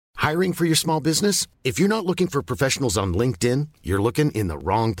Hiring for your small business? If you're not looking for professionals on LinkedIn, you're looking in the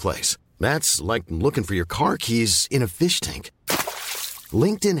wrong place. That's like looking for your car keys in a fish tank.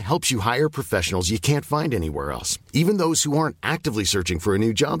 LinkedIn helps you hire professionals you can't find anywhere else, even those who aren't actively searching for a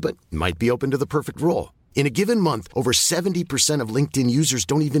new job but might be open to the perfect role. In a given month, over 70% of LinkedIn users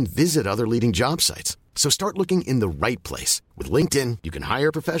don't even visit other leading job sites. So start looking in the right place. With LinkedIn, you can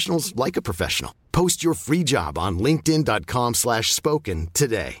hire professionals like a professional. Post your free job on linkedin.com/spoken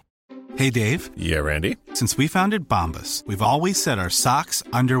today. Hey, Dave. Yeah, Randy. Since we founded Bombas, we've always said our socks,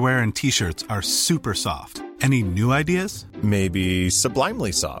 underwear, and T-shirts are super soft. Any new ideas? Maybe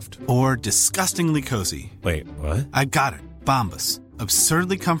sublimely soft. Or disgustingly cozy. Wait, what? I got it. Bombas.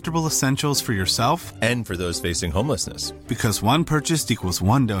 Absurdly comfortable essentials for yourself and for those facing homelessness. Because one purchased equals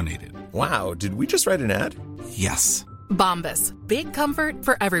one donated. Wow, did we just write an ad? Yes. Bombas. Big comfort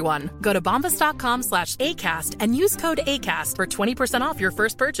for everyone. Go to bombas.com/ACAST and use code ACAST for 20% off your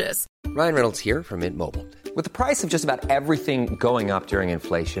first purchase. Ryan Reynolds here from Mint Mobile. With the price of just about everything going up during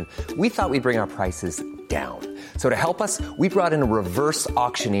inflation, we thought we'd bring our prices down. So to help us, we brought in a reverse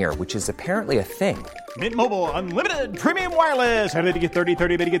auctioneer, which is apparently a thing. Mint Mobile Unlimited Premium Wireless. How to get 30,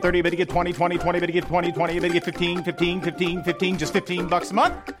 30, bit to get 30, bit to get 20, 20, 20, bit to get 20, 20, bit to get 15, 15, 15, 15, just $15 a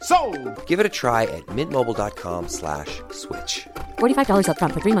month? Sold! Give it a try at mintmobile.com/switch. $45 up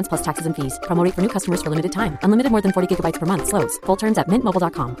front for 3 months plus taxes and fees. Promo rate for new customers for limited time. Unlimited more than 40 gigabytes per month. Slows full terms at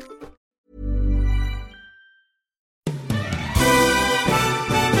mintmobile.com.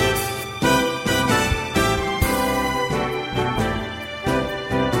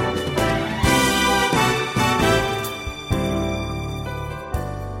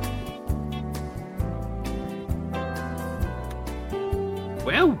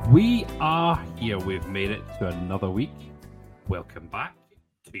 Well, we are here. We've made it to another week. Welcome back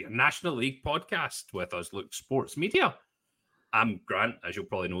to your National League podcast with us, Luke Sports Media. I'm Grant, as you'll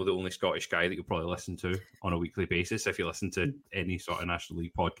probably know, the only Scottish guy that you'll probably listen to on a weekly basis if you listen to any sort of National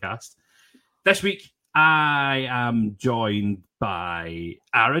League podcast. This week, I am joined by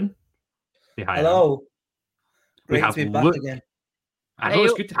Aaron. Say hi, hello. Aaron. Great to be back again. I know,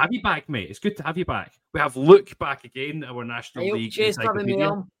 it's good to have you back, mate. It's good to have you back. We have Luke back again, our National League cheers for having me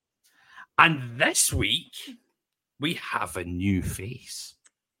on. And this week, we have a new face.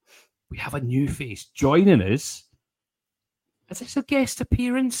 We have a new face joining us. Is this a guest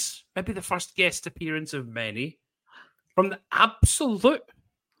appearance? Maybe the first guest appearance of many. From the Absolute.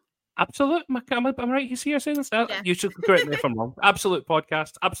 Am I right? You see her saying this? Yeah. You should correct me if I'm wrong. Absolute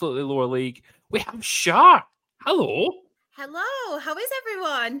podcast, absolutely lower league. We have Shar. Hello. Hello. How is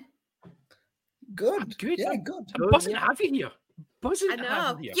everyone? Good. I'm good. Yeah, good. I'm buzzing to have you here. I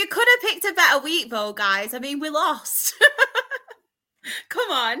know. You could have picked a better week, though, guys. I mean, we lost. Come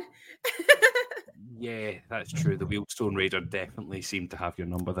on. Yeah, that's true. The Wheelstone Raider definitely seemed to have your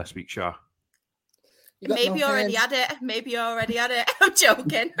number this week, Shar. Maybe you already had it. I'm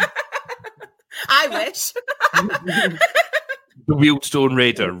joking. I wish. The Wheelstone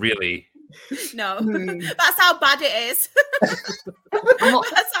Raider, really? No, that's how bad it is.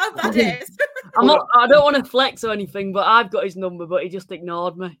 That's how bad it is. I don't want to flex or anything, but I've got his number, but he just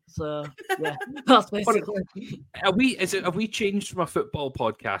ignored me. So yeah, that's basically. Have we changed from a football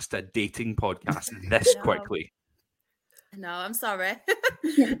podcast to a dating podcast this quickly? No, I'm sorry.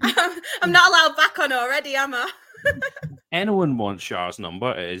 I'm not allowed back on already, am I? Anyone wants Shar's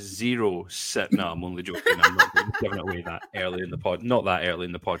number? It is 0. No, I'm only joking. I'm not giving it away that early in the pod. Not that early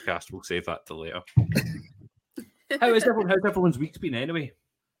in the podcast. We'll save that till later. How's everyone's week's been anyway?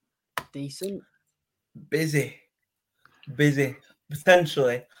 Decent. Busy.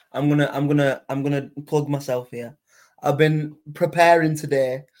 Potentially, I'm gonna plug myself here. I've been preparing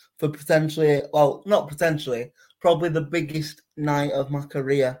today for probably the biggest night of my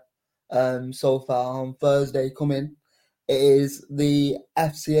career so far. On Thursday coming, it is the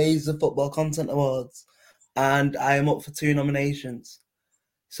FCA's the Football Content Awards, and I am up for 2 nominations.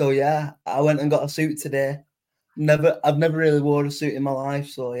 So yeah, I went and got a suit today. I've never really worn a suit in my life,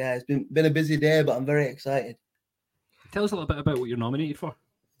 so yeah, it's been a busy day, but I'm very excited. Tell us a little bit about what you're nominated for.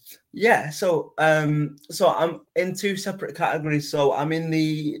 Yeah, so I'm in 2 separate categories. So I'm in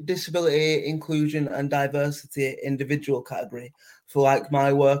the disability, inclusion, and diversity individual category for like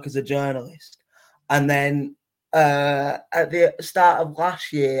my work as a journalist. And then at the start of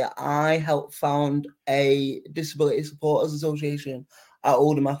last year, I helped found a Disability Supporters Association at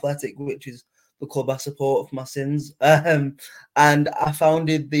Oldham Athletic, which is the club I support for my sins. And I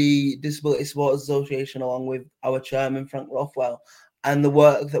founded the Disability Supporters Association along with our chairman, Frank Rothwell. And the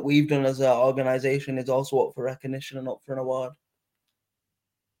work that we've done as an organisation is also up for recognition and up for an award.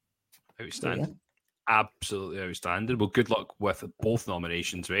 Outstanding. So, absolutely outstanding. Well, good luck with both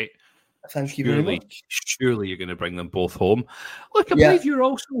nominations, mate. Thank you very much. Surely you're going to bring them both home. Look, I believe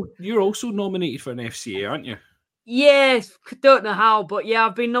you're also nominated for an FCA, aren't you? Yes, don't know how, but yeah,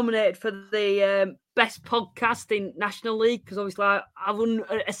 I've been nominated for the best podcast in National League because obviously I run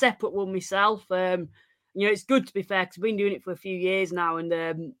a separate one myself. It's good to be fair because I've been doing it for a few years now,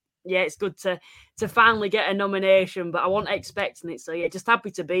 and it's good to finally get a nomination. But I wasn't expecting it, so yeah, just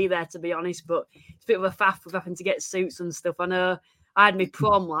happy to be there, to be honest. But it's a bit of a faff with having to get suits and stuff. I know I had my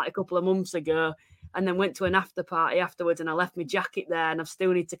prom like a couple of months ago, and then went to an after party afterwards, and I left my jacket there, and I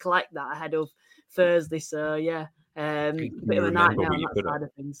still need to collect that ahead of Thursday. So yeah, bit of a nightmare on that side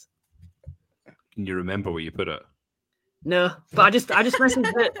of things. Can you remember where you put it? No, but I just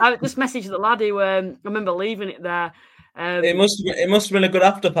messaged the lad who I remember leaving it there. It must have been a good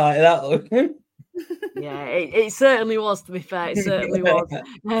after party, that look. Yeah, it certainly was. To be fair, it certainly was.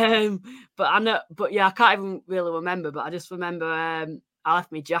 But I can't even really remember. But I just remember I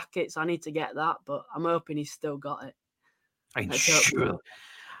left my jacket, so I need to get that. But I'm hoping he's still got it. I'm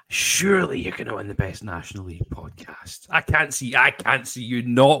surely you're going to win the best National League podcast. I can't see you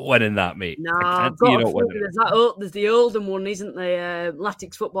not winning that, mate. No, I've got a few. There's the Oldham one, isn't there?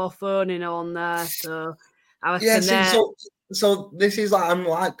 Latics Football Phoning on there. So I reckon so this is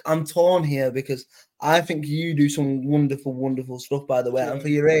I'm torn here because I think you do some wonderful, wonderful stuff, by the way. And for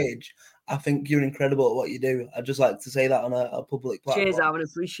your age, I think you're incredible at what you do. I'd just like to say that on a public platform. Cheers, I would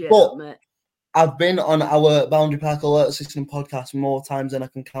appreciate that, mate. I've been on our Boundary Park Alert System podcast more times than I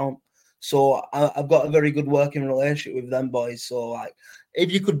can count. So I've got a very good working relationship with them boys. So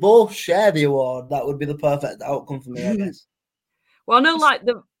if you could both share the award, that would be the perfect outcome for me, I guess. Well, I know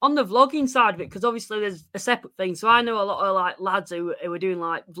on the vlogging side of it, because obviously there's a separate thing. So I know a lot of lads who are doing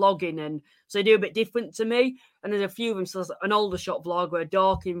vlogging, and so they do a bit different to me. And there's a few of them, so there's an older shot vlogger, a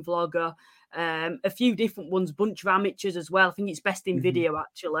Dorking vlogger, a few different ones, bunch of amateurs as well. I think it's best in video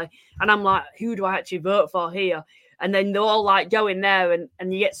actually. And I'm like, who do I actually vote for here? And then they're all go in there, and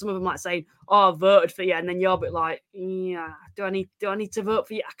you get some of them saying, "Oh, I voted for you," and then you're a bit like, "Yeah, do I need to vote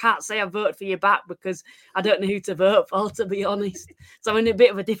for you?" I can't say I voted for you back because I don't know who to vote for, to be honest. So I'm in a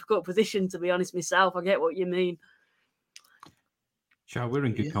bit of a difficult position, to be honest myself. I get what you mean. Char, we're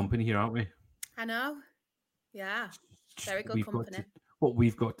in good company here, aren't we? I know. Yeah, very good company. What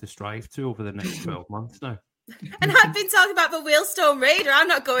we've got to strive to over the next 12 months now. And I've been talking about the Wheelstone Raider. I'm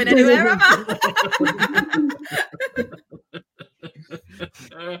not going anywhere, am I?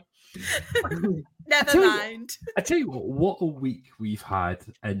 Never mind. I tell you what a week we've had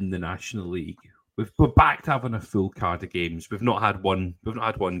in the National League. We're back to having a full card of games. We've not had one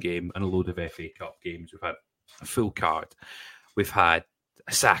game and a load of FA Cup games. We've had a full card. We've had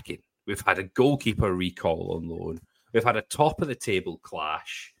a sacking. We've had a goalkeeper recall on loan. We've had a top of the table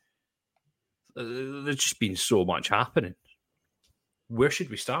clash. There's just been so much happening. Where should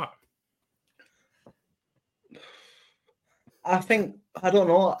we start? I don't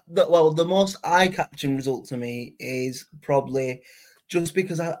know. The most eye-catching result to me is probably just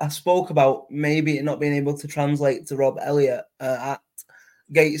because I spoke about maybe it not being able to translate to Rob Elliott at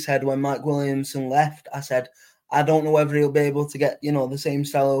Gateshead when Mike Williamson left. I said, I don't know whether he'll be able to get, the same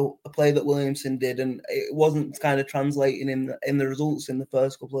style of play that Williamson did. And it wasn't kind of translating in the results in the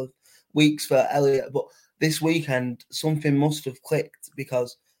first couple of weeks for Elliott. But this weekend, something must have clicked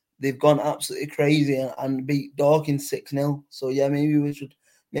because they've gone absolutely crazy and beat Dorking 6-0. So, yeah, maybe we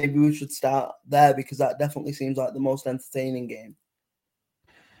should start there because that definitely seems like the most entertaining game.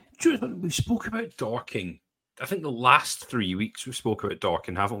 We spoke about Dorking. I think the last 3 weeks we spoke about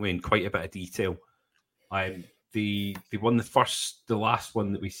Dorking, haven't we, in quite a bit of detail. They won the last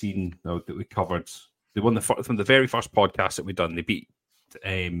one that we seen that we covered. They won from the very first podcast that we done. They beat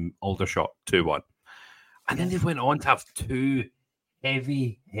Aldershot 2-1, and then they went on to have two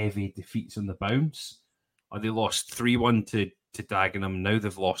heavy defeats on the bounce. They lost 3-1 to Dagenham. Now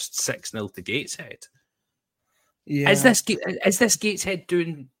they've lost 6-0 to Gateshead. Yeah, is this Gateshead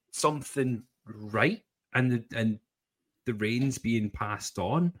doing something right, and the reins being passed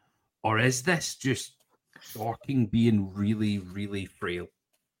on, or is this just Dorking being really, really frail?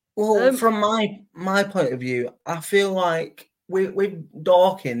 Well, from my point of view, I feel like with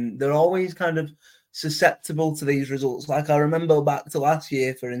Dorking, they're always kind of susceptible to these results. Like I remember back to last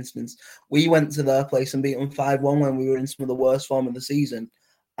year, for instance, we went to their place and beat them 5-1 when we were in some of the worst form of the season,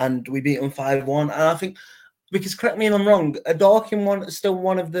 and we beat them 5-1. And I think, because correct me if I'm wrong, a Dorking one is still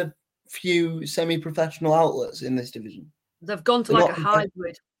one of the few semi-professional outlets in this division. They've gone to a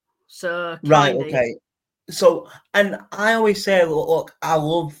hybrid. So right, okay. So, and I always say, look, I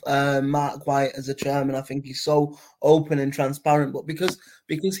love Mark White as a chairman. I think he's so open and transparent. But because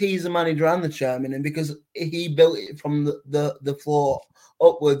he's the manager and the chairman, and because he built it from the floor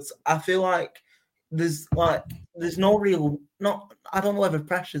upwards, I feel like there's no real, not, I don't know whether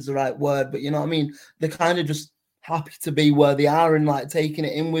pressure's the right word, but you know what I mean. They're kind of just happy to be where they are and like taking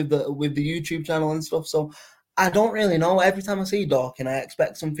it in with the YouTube channel and stuff. So I don't really know. Every time I see Dorking, I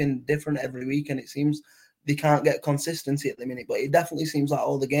expect something different every week, and it seems they can't get consistency at the minute, but it definitely seems like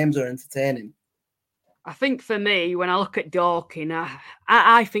all the games are entertaining. I think for me, when I look at Dorking,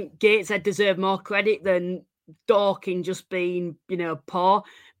 I think Gateshead deserve more credit than Dorking just being, poor,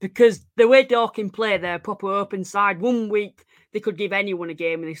 because the way Dorking play, they're a proper open side. One week they could give anyone a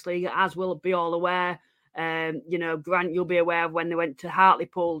game in this league, as we'll be all aware. Grant, you'll be aware of when they went to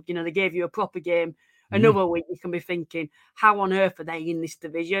Hartlepool. They gave you a proper game. Another week, you can be thinking, how on earth are they in this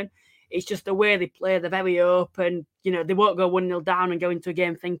division? It's just the way they play. They're very open. They won't go 1-0 down and go into a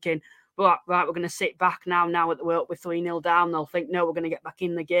game thinking, right, we're going to sit back now that we're up with 3-0 down. They'll think, no, we're going to get back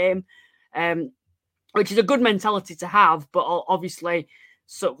in the game, which is a good mentality to have. But obviously,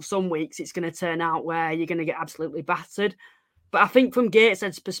 some weeks it's going to turn out where you're going to get absolutely battered. But I think from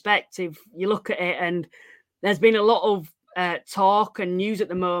Gateshead's perspective, you look at it and there's been a lot of talk and news at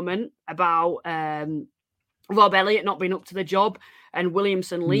the moment about Rob Elliott not being up to the job and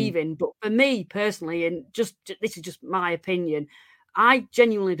Williamson leaving. But for me personally, and this is just my opinion, I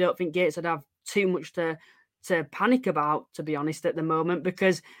genuinely don't think Gateshead have too much to panic about, to be honest, at the moment,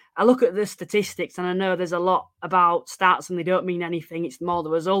 because I look at the statistics and I know there's a lot about stats and they don't mean anything. It's more the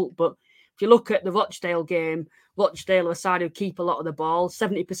result. But if you look at the Rochdale game, Rochdale are a side who keep a lot of the ball,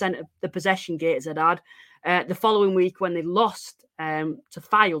 70% of the possession Gateshead had. The following week when they lost to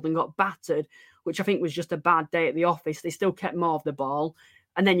Fylde and got battered, which I think was just a bad day at the office, they still kept more of the ball.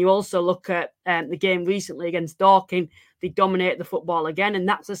 And then you also look at the game recently against Dorking, they dominate the football again, and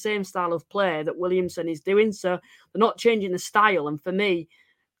that's the same style of play that Williamson is doing. So they're not changing the style. And for me,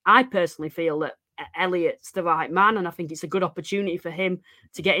 I personally feel that Elliott's the right man, and I think it's a good opportunity for him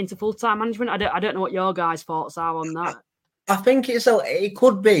to get into full-time management. I don't know what your guys' thoughts are on that. I think it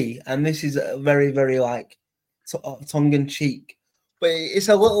could be, and this is a very, very tongue-in-cheek, but it's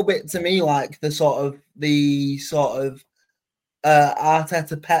a little bit to me like the sort of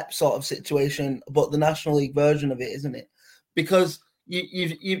Arteta Pep sort of situation, but the National League version of it, isn't it? Because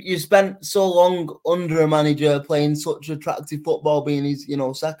you spent so long under a manager playing such attractive football, being his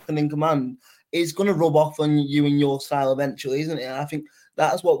second in command. It's going to rub off on you and your style eventually, isn't it? And I think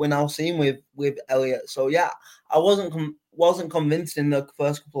that's what we're now seeing with Elliott. So yeah, I wasn't convinced in the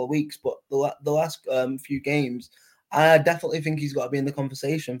first couple of weeks, but the last few games, I definitely think he's got to be in the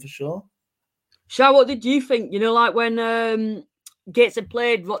conversation for sure. Shah, what did you think? Like when Gateshead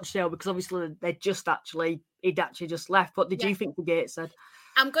played Rochdale, because obviously he'd actually just left. What did you think for Gateshead?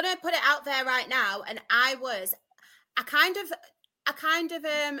 I'm going to put it out there right now, and I kind of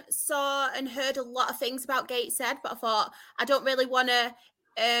saw and heard a lot of things about Gateshead, but I thought I don't really want to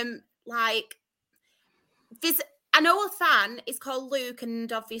this. I know a fan is called Luke,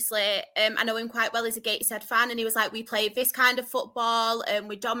 and obviously I know him quite well. He's a Gateshead fan, and he was like, we play this kind of football and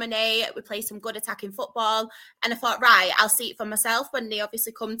we dominate, we play some good attacking football. And I thought, right, I'll see it for myself when they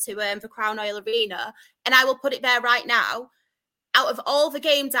obviously come to the Crown Oil Arena. And I will put it there right now. Out of all the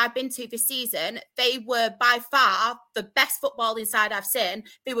games I've been to this season, they were by far the best footballing side I've seen.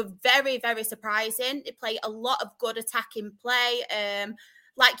 They were very, very surprising. They play a lot of good attacking play.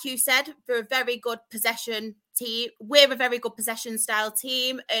 Like you said, they're a very good possession team. We're a very good possession style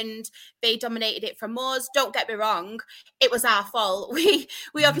team, and they dominated it from us. Don't get me wrong, it was our fault. We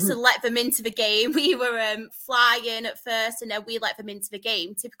obviously let them into the game. We were flying at first, and then we let them into the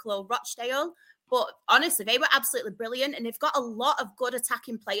game. Typical old Rochdale. But honestly, they were absolutely brilliant, and they've got a lot of good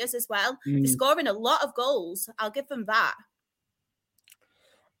attacking players as well. They're scoring a lot of goals. I'll give them that.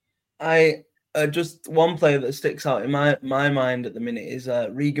 Just one player that sticks out in my mind at the minute is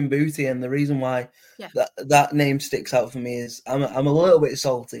Regan Booty, and the reason why that name sticks out for me is I'm a little bit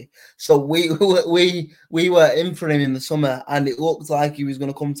salty. So we were in for him in the summer, and it looked like he was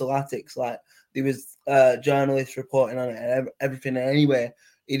going to come to Latics. Like there was journalists reporting on it and everything. And anyway,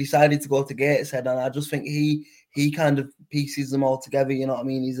 he decided to go to Gateshead, and I just think he kind of pieces them all together. You know what I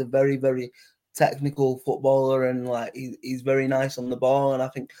mean? He's a very, very technical footballer, and like he's very nice on the ball, and I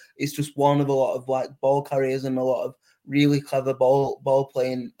think it's just one of a lot of like ball carriers and a lot of really clever ball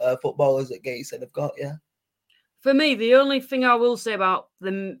playing footballers that Gateshead have got. Yeah. For me, the only thing I will say about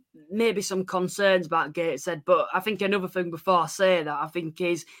them, maybe some concerns about Gateshead, but I think another thing before I say that, I think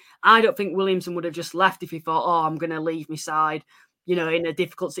is I don't think Williamson would have just left if he thought, oh, I'm going to leave my side. you know, in a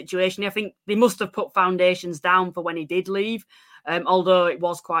difficult situation. I think they must have put foundations down for when he did leave, although it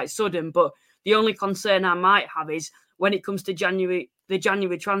was quite sudden. But the only concern I might have is when it comes to the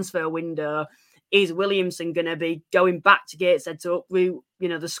January transfer window, is Williamson going to be going back to Gateshead to uproot, you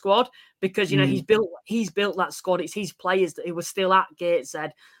know, the squad? Because, you know, he's built that squad. It's his players that he was still at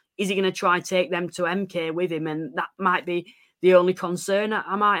Gateshead. Is he going to try take them to MK with him? And that might be the only concern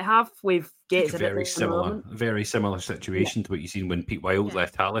I might have with Gateshead. Very similar situation to what you've seen when Pete Wild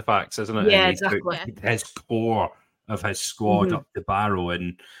left Halifax, isn't it? Yeah, and exactly. His core of his squad up to Barrow,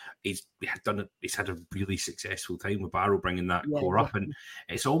 and he's had a really successful time with Barrow bringing that core up, and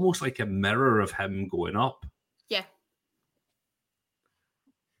it's almost like a mirror of him going up. Yeah.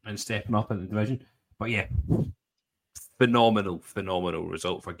 And stepping up in the division. But yeah, phenomenal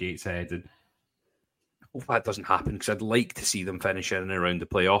result for Gateshead, and hopefully that doesn't happen, because I'd like to see them finish in and around the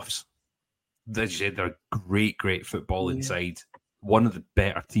playoffs. As you said, they're a great footballing side. One of the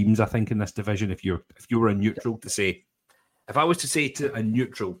better teams, I think, in this division. If you were a neutral to say, if I was to say to a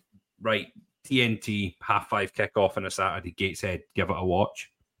neutral, right, TNT 5:30 kickoff on a Saturday, Gateshead, give it a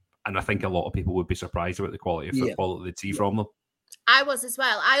watch, and I think a lot of people would be surprised about the quality of football that they'd see from them. I was as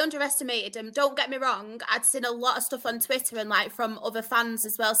well. I underestimated them. Don't get me wrong. I'd seen a lot of stuff on Twitter and like from other fans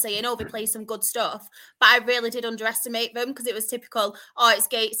as well saying, oh, they play some good stuff. But I really did underestimate them because it was typical, oh, it's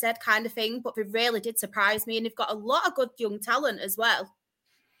Gateshead kind of thing. But they really did surprise me, and they've got a lot of good young talent as well.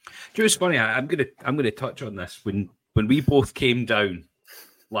 Do you know, it's funny, I'm gonna touch on this. When we both came down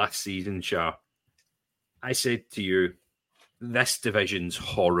last season, Shah, I said to you, this division's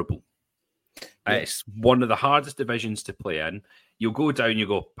horrible. It's one of the hardest divisions to play in. You'll go down, you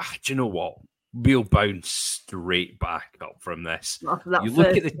go, do you know what? We'll bounce straight back up from this. You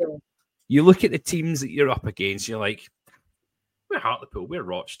look at the teams that you're up against, you're like, we're Hartlepool, we're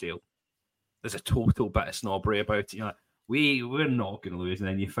Rochdale. There's a total bit of snobbery about it. You're like, we're not going to lose. And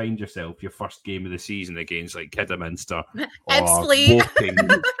then you find yourself your first game of the season against like Kidderminster or Woking,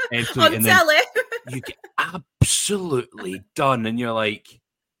 and then you get absolutely done, and you're like,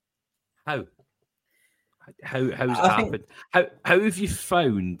 how's it happened? How have you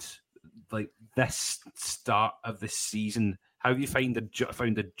found like this start of the season? How have you found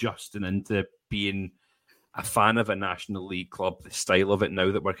adjusting into being a fan of a National League club, the style of it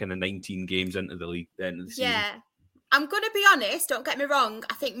now that we're kind of 19 games into the league, the end of the season? Yeah, I'm going to be honest, don't get me wrong.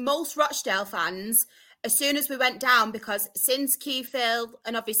 I think most Rochdale fans, as soon as we went down, because since Keithfield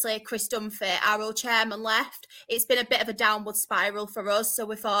and obviously Chris Dunphy, our old chairman, left, it's been a bit of a downward spiral for us. So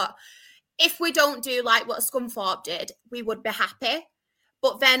we thought, if we don't do like what Scunthorpe did, we would be happy.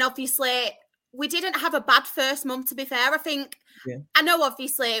 But then obviously we didn't have a bad first month, to be fair. I think, I know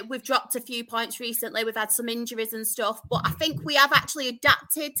obviously we've dropped a few points recently. We've had some injuries and stuff, but I think we have actually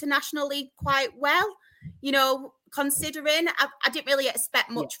adapted to National League quite well. You know, considering I didn't really expect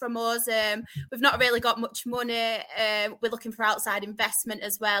much from us. We've not really got much money. We're looking for outside investment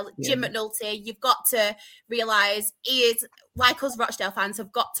as well. Jim McNulty, you've got to realise he is, like us Rochdale fans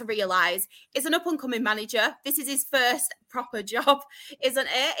have got to realise, is an up-and-coming manager. This is his first proper job, isn't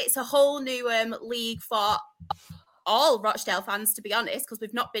it? It's a whole new league for all Rochdale fans, to be honest, because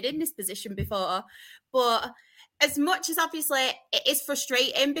we've not been in this position before. But as much as obviously it is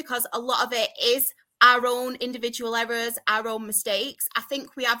frustrating because a lot of it is our own individual errors, our own mistakes, I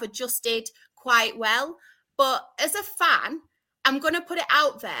think we have adjusted quite well. But as a fan, I'm going to put it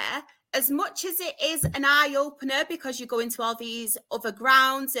out there, as much as it is an eye-opener because you go into all these other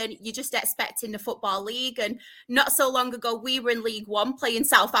grounds and you're just expecting the Football League. And not so long ago, we were in League One playing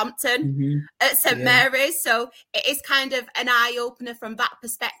Southampton at St Mary's. So it is kind of an eye-opener from that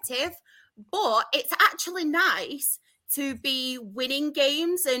perspective. But it's actually nice to be winning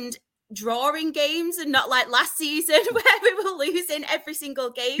games and drawing games, and not like last season where we were losing every single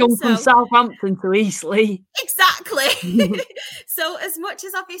game. From Southampton to Eastleigh. Exactly. So as much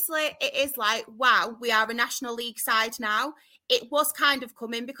as obviously it is like, wow, we are a National League side now, it was kind of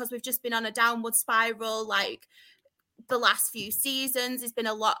coming because we've just been on a downward spiral like the last few seasons. There's been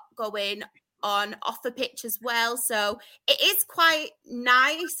a lot going on off the pitch as well. So it is quite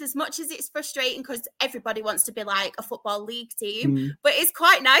nice, as much as it's frustrating because everybody wants to be like a Football League team, but it's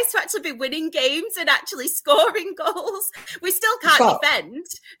quite nice to actually be winning games and actually scoring goals. We still can't defend.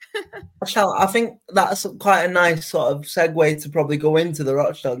 I think that's quite a nice sort of segue to probably go into the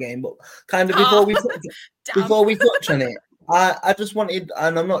Rochdale game, but kind of before we touch on it, I just wanted,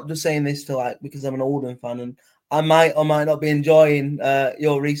 and I'm not just saying this to like because I'm an Oldham fan and I might or might not be enjoying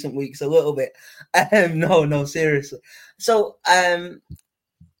your recent weeks a little bit. No, seriously. So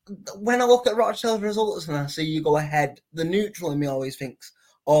when I look at Rochdale's results and I see you go ahead, the neutral in me always thinks,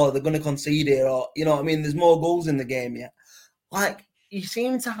 oh, they're going to concede here, or, you know what I mean, there's more goals in the game yet. like, you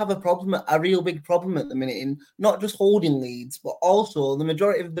seem to have a real big problem at the minute in not just holding leads, but also the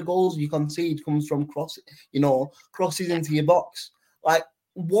majority of the goals you concede comes from crosses into your box. Like,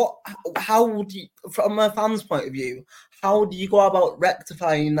 how would you, from a fan's point of view, how do you go about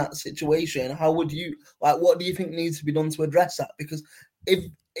rectifying that situation? How would you, what do you think needs to be done to address that? Because if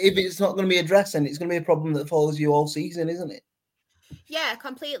it's not going to be addressed, then it's going to be a problem that follows you all season, isn't it? Yeah,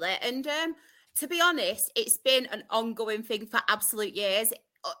 completely. And to be honest, it's been an ongoing thing for absolute years,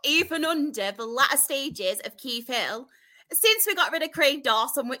 even under the latter stages of Keith Hill. Since we got rid of Craig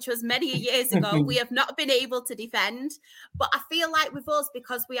Dawson, which was many years ago, we have not been able to defend. But I feel like with us,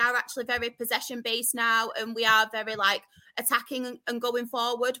 because we are actually very possession-based now and we are very, attacking and going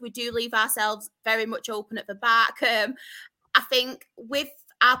forward, we do leave ourselves very much open at the back. I think with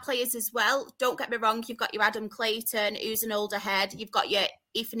our players as well, don't get me wrong, you've got your Adam Clayton, who's an older head, you've got your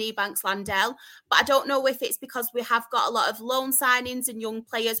Ethan Ebanks-Landell, but I don't know if it's because we have got a lot of loan signings and young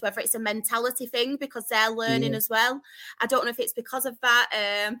players, whether it's a mentality thing because they're learning as well. I don't know if it's because of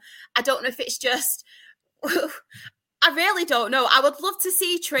that. I don't know if it's just... I really don't know. I would love to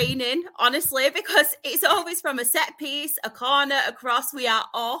see training, honestly, because it's always from a set piece, a corner, a cross. We are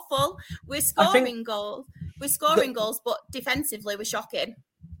awful. We're scoring goals. We're scoring goals, but defensively, we're shocking.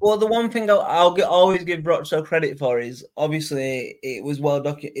 Well, the one thing I'll always give Rochdale credit for is obviously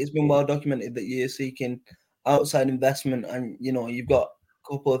it's been well documented that you're seeking outside investment, and you've got a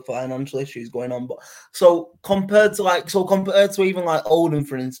couple of financial issues going on. But so compared to even like Oldham,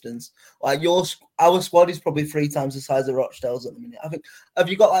 for instance, like our squad is probably 3 times the size of Rochdale's at the minute. I think, have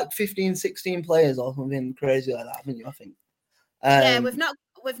you got like 15, 16 players or something crazy like that? Haven't you? I think. Yeah,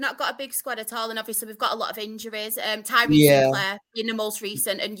 we've not got a big squad at all, and obviously we've got a lot of injuries. Tyree Sinclair being the most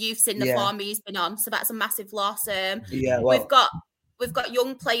recent, and you've seen the form he's been on, so that's a massive loss. We've got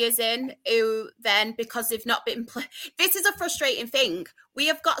young players in who then, because they've not been this is a frustrating thing. We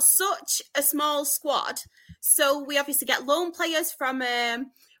have got such a small squad, so we obviously get loan players from.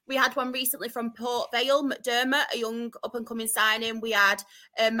 We had one recently from Port Vale, McDermott, a young up-and-coming signing. We had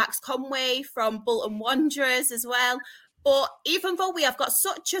Max Conway from Bolton Wanderers as well. But even though we have got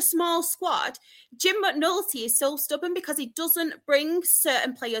such a small squad, Jim McNulty is so stubborn because he doesn't bring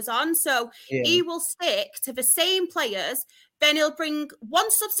certain players on. So he will stick to the same players. Then he'll bring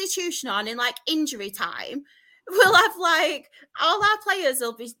one substitution on in injury time. We'll have all our players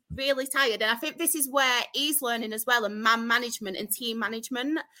will be really tired. And I think this is where he's learning as well, and man management and team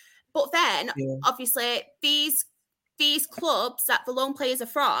management. But then obviously these clubs that the loan players are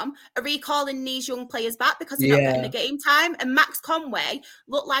from are recalling these young players back because they're not getting the game time. And Max Conway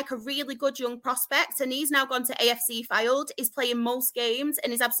looked like a really good young prospect, and he's now gone to AFC Fylde. He's playing most games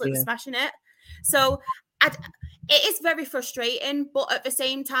and he's absolutely smashing it. So it is very frustrating, but at the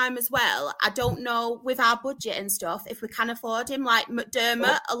same time as well, I don't know with our budget and stuff if we can afford him. Like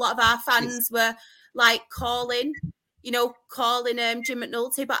McDermott, a lot of our fans were calling Jim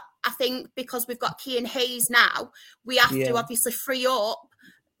McNulty, but I think because we've got Kean Hayes now, we have to obviously free up,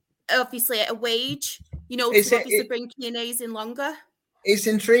 a wage, to bring Kean Hayes in longer. It's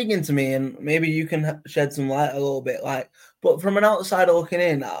intriguing to me, and maybe you can shed some light a little bit. But from an outsider looking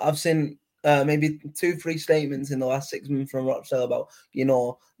in, I've seen maybe 2-3 statements in the last 6 months from Rochdale about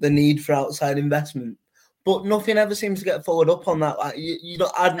the need for outside investment, but nothing ever seems to get followed up on that.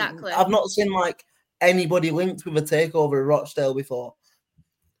 I've not seen anybody linked with a takeover of Rochdale before.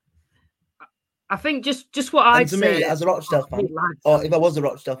 I think just what I'd say. To me, as a Rochdale fan, or if I was a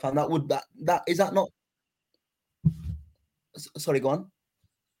Rochdale fan, that is that not? Sorry, go on.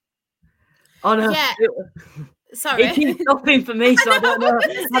 Oh no. Yeah. Sorry. It keeps stopping for me, so I don't know.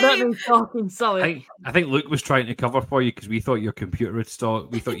 I don't know who's talking. Sorry. I think Luke was trying to cover for you because we thought your computer had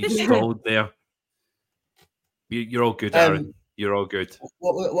stalled. We thought you stalled there. You're all good, Aaron. You're all good.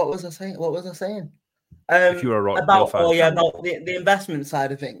 What was I saying? What was I saying? If you were a Rochdale fan. About the investment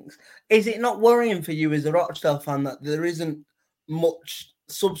side of things. Is it not worrying for you as a Rochdale fan that there isn't much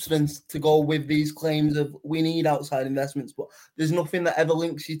substance to go with these claims of we need outside investments, but there's nothing that ever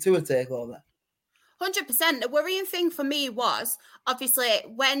links you to a takeover? 100%. The worrying thing for me was obviously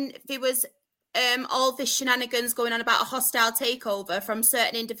when there was all this shenanigans going on about a hostile takeover from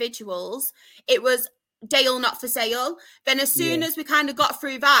certain individuals, it was Dale not for sale. Then as soon as we kind of got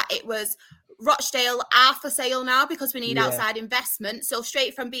through that, it was Rochdale are for sale now because we need outside investment. So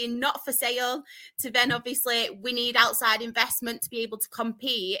straight from being not for sale to then obviously we need outside investment to be able to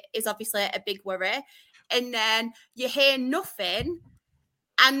compete is obviously a big worry. And then you hear nothing.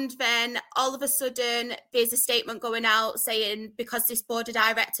 And then all of a sudden, there's a statement going out saying because this board of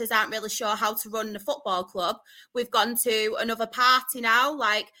directors aren't really sure how to run the football club, we've gone to another party now.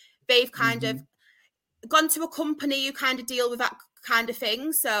 They've kind of, gone to a company who kind of deal with that kind of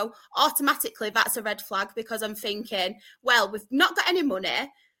thing. So automatically that's a red flag, because I'm thinking, well, we've not got any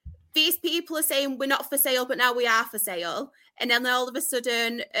money. These people are saying we're not for sale, but now we are for sale. And then all of a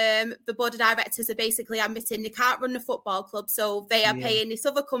sudden, the board of directors are basically admitting they can't run the football club. So they are paying this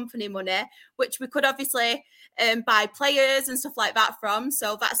other company money, which we could obviously buy players and stuff like that from.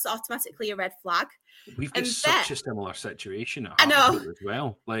 So that's automatically a red flag. We've got such a similar situation at Hartlepool as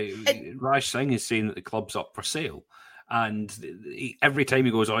well. Like, Raj Singh is saying that the club's up for sale. And every time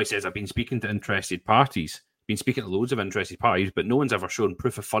he goes, he says, I've been speaking to interested parties. Been speaking to loads of interested parties, but no one's ever shown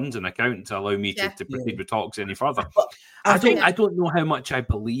proof of funds and account to allow me to proceed with talks any further. I don't know how much I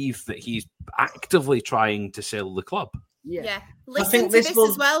believe that he's actively trying to sell the club. Listen to this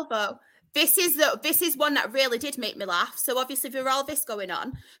as well, though. This is one that really did make me laugh. So obviously there were all this going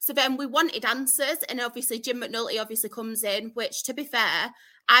on. So then we wanted answers, and obviously Jim McNulty obviously comes in, which, to be fair,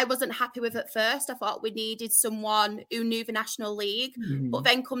 I wasn't happy with at first. I thought we needed someone who knew the National League, but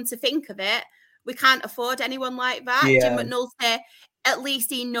then come to think of it, we can't afford anyone like that. Jim McNulty, at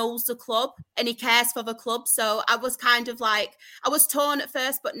least he knows the club and he cares for the club. So I was kind of like, I was torn at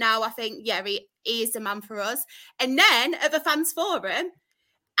first, but now I think, he is the man for us. And then at the fans forum,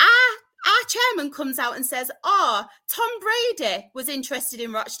 our chairman comes out and says, Tom Brady was interested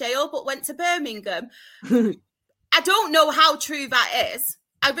in Rochdale, but went to Birmingham. I don't know how true that is.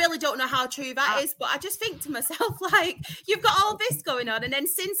 I really don't know how true that is, but I just think to myself, like, you've got all this going on. And then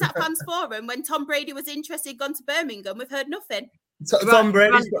since that fans forum, when Tom Brady was interested, gone to Birmingham, we've heard nothing. Tom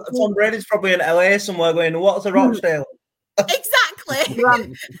Brady's probably in LA somewhere going, what's a Rochdale? Exactly.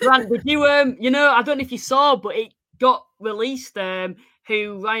 Grant, did you, I don't know if you saw, but it got released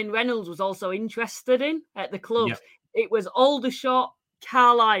who Ryan Reynolds was also interested in at the clubs. Yep. It was Aldershot,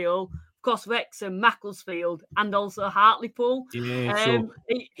 Carlisle, of course, Wrexham, Macclesfield, and also Hartlepool. Yeah,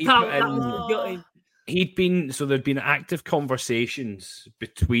 there'd been active conversations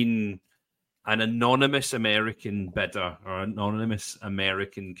between an anonymous American bidder or anonymous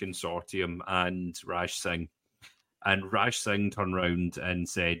American consortium and Raj Singh. And Raj Singh turned around and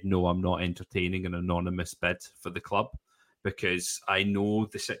said, no, I'm not entertaining an anonymous bid for the club because I know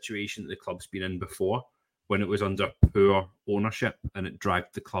the situation that the club's been in before when it was under poor ownership and it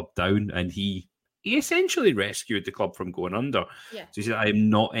dragged the club down, and he essentially rescued the club from going under. Yeah. So he said, I am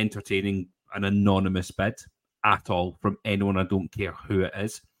not entertaining an anonymous bid at all from anyone. I don't care who it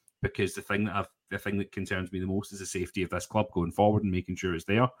is, because the thing that concerns me the most is the safety of this club going forward and making sure it's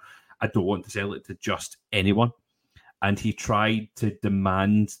there. I don't want to sell it to just anyone. And he tried to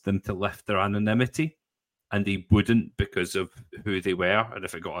demand them to lift their anonymity, and they wouldn't because of who they were. And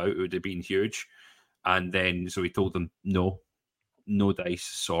if it got out, it would have been huge. And then, so he told them, no dice,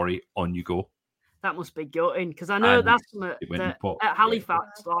 sorry, on you go. That must be gutting, because I know that's at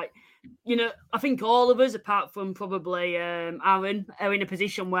Halifax, I think all of us, apart from probably Aaron, are in a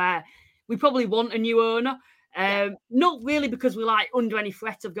position where we probably want a new owner. Not really because we're under any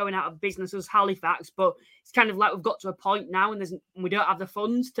threat of going out of business as Halifax, but it's kind of like we've got to a point now and we don't have the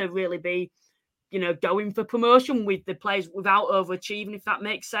funds to really be, going for promotion with the players without overachieving, if that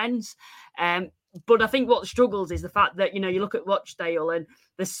makes sense. But I think what struggles is the fact that, you look at Rochdale and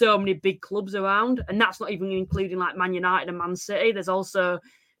there's so many big clubs around, and that's not even including like Man United and Man City. There's also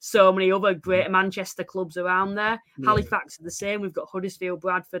so many other great Manchester clubs around there. Yeah. Halifax are the same. We've got Huddersfield,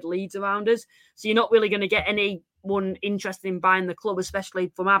 Bradford, Leeds around us. So you're not really going to get anyone interested in buying the club,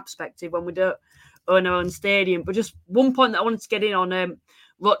 especially from our perspective when we don't own our own stadium. But just one point that I wanted to get in on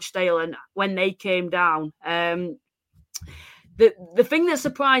Rochdale and when they came down. The thing that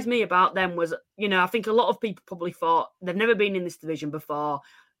surprised me about them was, I think a lot of people probably thought they've never been in this division before.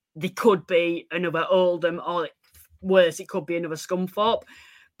 They could be another Oldham, or worse, it could be another Scunthorpe.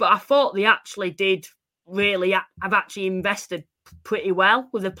 But I thought they actually did really have actually invested pretty well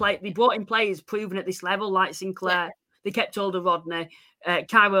with the play. They brought in players proven at this level, like Sinclair. Yeah. They kept hold of Rodney,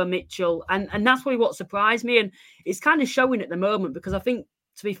 Cairo Mitchell, and that's really what surprised me. And it's kind of showing at the moment, because I think,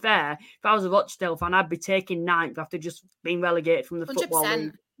 to be fair, if I was a Rochdale fan, I'd be taking ninth after just being relegated from the 100%, football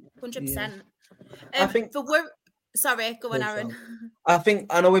league. 100%. Yeah. I think. Sorry, go on, Aaron.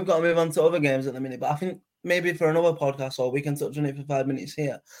 I know we've got to move on to other games at the minute, but I think maybe for another podcast, or we can touch on it for 5 minutes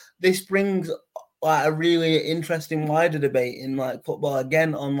here. This brings a really interesting wider debate in football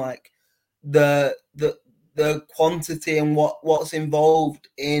again on the quantity and what's involved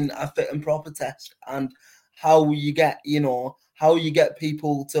in a fit and proper test, and how you get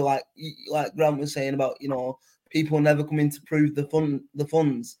people to like Grant was saying about people never coming to prove the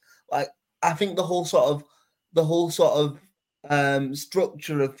funds. I think the whole sort of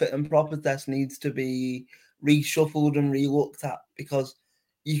structure of fit and proper test needs to be reshuffled and relooked at, because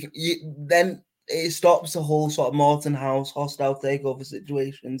you then it stops the whole sort of Morton House hostile takeover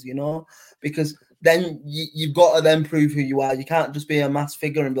situations, because then you've got to then prove who you are. You can't just be a mass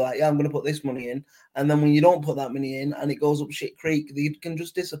figure and be like, yeah, I'm going to put this money in. And then when you don't put that money in and it goes up shit creek, they can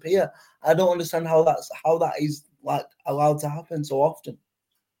just disappear. I don't understand how that is like allowed to happen so often.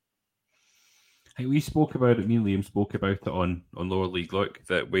 Hey, we spoke about it, me and Liam spoke about it on Lower League Look,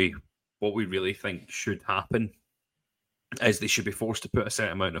 that what we really think should happen is they should be forced to put a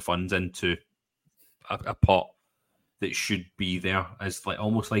certain amount of funds into a pot that should be there as like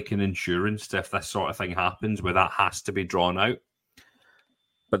almost like an insurance to if this sort of thing happens, where that has to be drawn out.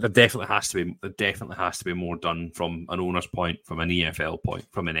 But there definitely has to be more done from an owner's point, from an EFL point,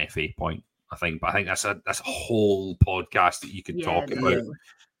 from an FA point, I think. But I think that's a whole podcast that you could talk about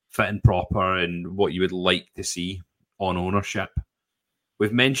fit and proper and what you would like to see on ownership.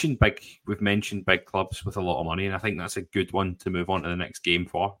 We've mentioned big clubs with a lot of money, and I think that's a good one to move on to the next game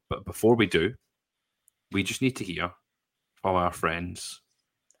for. But before we do, we just need to hear from our friends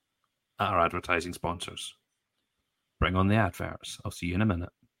at our advertising sponsors. Bring on the adverts. I'll see you in a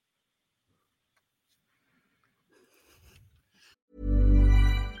minute.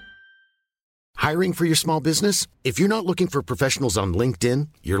 Hiring for your small business? If you're not looking for professionals on LinkedIn,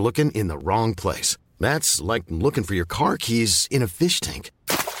 you're looking in the wrong place. That's like looking for your car keys in a fish tank.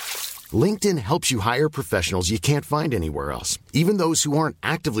 LinkedIn helps you hire professionals you can't find anywhere else, even those who aren't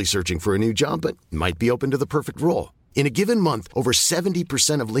actively searching for a new job but might be open to the perfect role. In a given month, over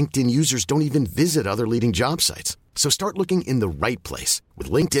 70% of LinkedIn users don't even visit other leading job sites. So start looking in the right place.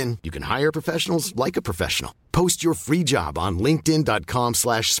 With LinkedIn, you can hire professionals like a professional. Post your free job on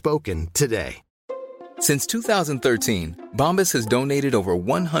linkedin.com/spoken today. Since 2013, Bombas has donated over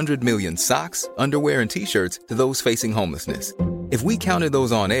 100 million socks, underwear, and T-shirts to those facing homelessness. If we counted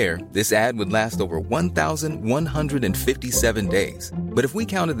those on air, this ad would last over 1,157 days. But if we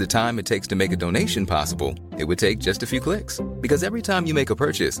counted the time it takes to make a donation possible, it would take just a few clicks. Because every time you make a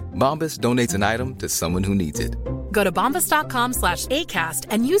purchase, Bombas donates an item to someone who needs it. Go to bombas.com/ACAST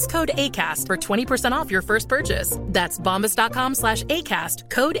and use code ACAST for 20% off your first purchase. That's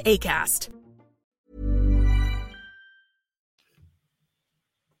bombas.com/ACAST, code ACAST.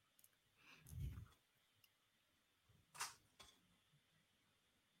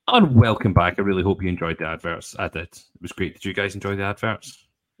 And welcome back. I really hope you enjoyed the adverts. I did. It was great. Did you guys enjoy the adverts?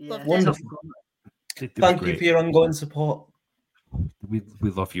 Yeah, wonderful. Thank you for your ongoing support. We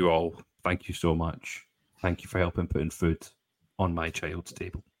love you all. Thank you so much. Thank you for helping putting food on my child's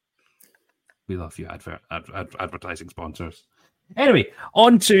table. We love you, advertising sponsors. Anyway,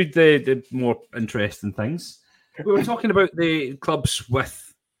 on to the more interesting things. We were talking about the clubs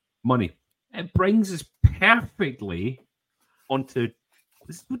with money. It brings us perfectly onto,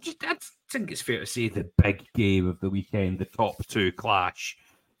 I think it's fair to say, the big game of the weekend, the top two clash.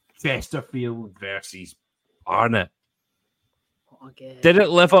 Chesterfield versus Barnet. Did it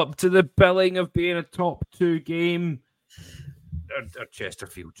live up to the billing of being a top two game? Or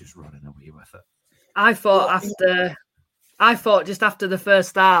Chesterfield just running away with it? I thought just after the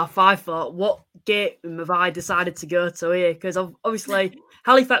first half, what game have I decided to go to here? Because obviously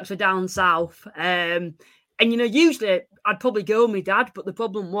Halifax were down south. And usually I'd probably go with my dad, but the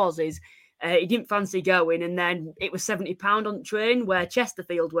problem is he didn't fancy going, and then it was £70 on the train, where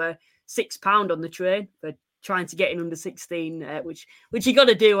Chesterfield were £6 on the train for trying to get in under 16, which you got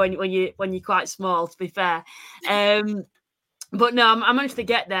to do when you're quite small, to be fair. But no, I managed to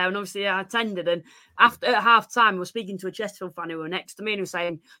get there, and obviously I attended. And at half time, I was speaking to a Chesterfield fan who were next to me, and he was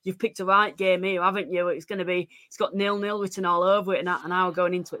saying, "You've picked a right game here, haven't you? It's got 0-0 written all over it." And I was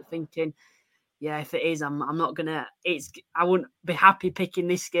going into it thinking, yeah, if it is, I'm not gonna. I wouldn't be happy picking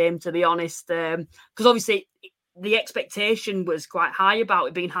this game, to be honest, because obviously the expectation was quite high about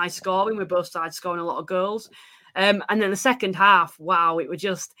it being high scoring, with both sides scoring a lot of goals. And then the second half, wow, it was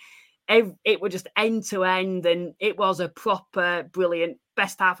just end to end, and it was a proper brilliant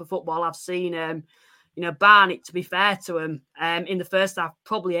best half of football I've seen. Barnet, to be fair to him, in the first half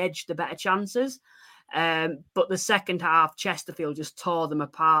probably edged the better chances. But the second half, Chesterfield just tore them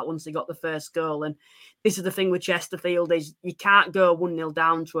apart once they got the first goal. And this is the thing with Chesterfield, is you can't go 1-0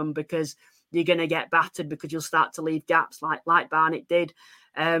 down to them, because you're going to get battered, because you'll start to leave gaps like Barnet did.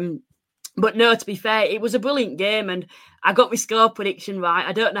 But no, to be fair, it was a brilliant game, and I got my score prediction right.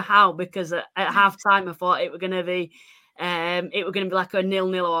 I don't know how, because at half time I thought it were going to be like a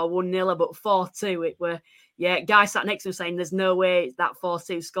 0-0 or a 1-0, but 4-2 it were. Yeah, guy sat next to me saying there's no way that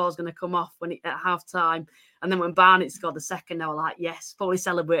 4-2 score's going to come off at half time. And then when Barnet scored the second, I was like, yes, probably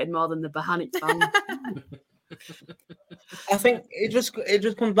celebrated more than the Barnet fans. I think it just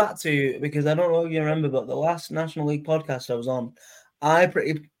comes back to, because I don't know if you remember, but the last National League podcast I was on, I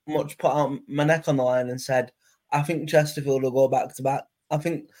pretty much put out my neck on the line and said, I think Chesterfield will go back to back. I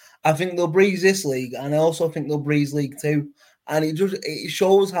think they'll breeze this league, and I also think they'll breeze League Two. And it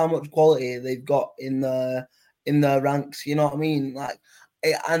shows how much quality they've got in their ranks. You know what I mean?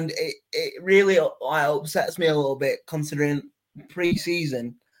 It really upsets me a little bit, considering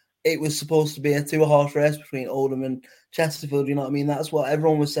pre-season it was supposed to be a 2-horse race between Oldham and Chesterfield. You know what I mean? That's what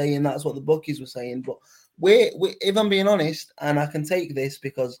everyone was saying. That's what the bookies were saying. But we if I'm being honest, and I can take this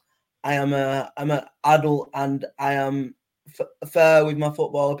because I'm an adult and I am fair with my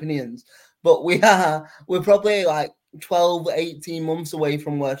football opinions. But we're probably like 12, 18 months away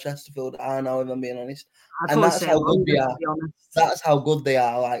from where Chesterfield are now, if I'm being honest. And that's how good they are. That's how good they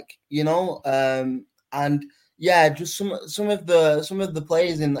are, like, you know. And yeah, just some of the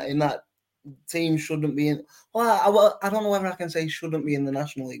players in that team shouldn't be in. Well, I don't know whether I can say shouldn't be in the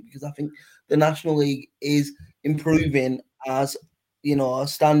National League, because I think the National League is improving as, you know, a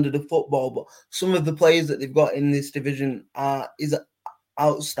standard of football. But some of the players that they've got in this division is an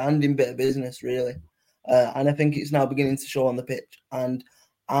outstanding bit of business, really. And I think it's now beginning to show on the pitch. And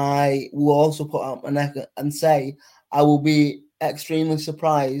I will also put out my neck and say I will be extremely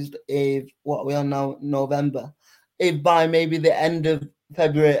surprised if, what are we on now, November, if by maybe the end of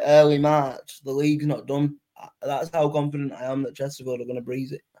February, early March, the league's not done. That's how confident I am that Chesterfield are going to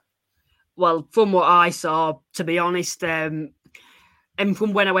breeze it. Well, from what I saw, to be honest, and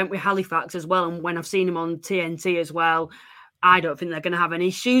from when I went with Halifax as well, and when I've seen him on TNT as well, I don't think they're going to have any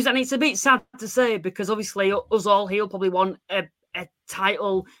issues. And it's a bit sad to say, because obviously us all, he'll probably want a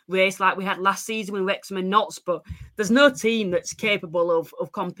title race like we had last season with Wrexham and Notts, but there's no team that's capable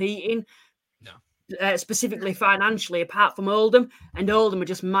of competing, specifically financially, apart from Oldham. And Oldham are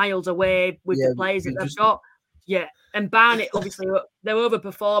just miles away with the players that they've got. Yeah, and Barnet, obviously, they're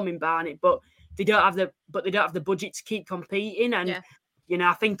overperforming Barnet, but they don't have the budget to keep competing. And you know,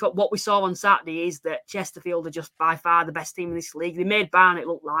 I think what we saw on Saturday is that Chesterfield are just by far the best team in this league. They made Barnet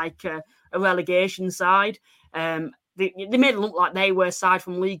look like a relegation side. They made it look like they were a side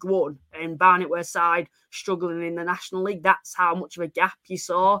from League One, and Barnet were a side struggling in the National League. That's how much of a gap you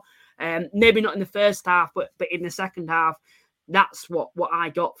saw. Maybe not in the first half, but in the second half. That's what I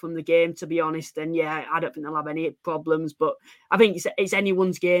got from the game, to be honest. And yeah, I don't think they'll have any problems. But I think it's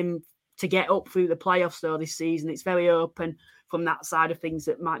anyone's game to get up through the playoffs, though, this season. It's very open from that side of things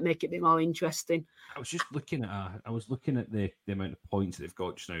that might make it a bit more interesting. I was just looking at the amount of points that they've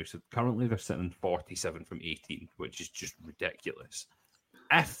got just now. So currently they're sitting 47 from 18, which is just ridiculous.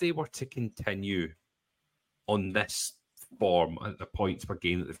 If they were to continue on this form at the points per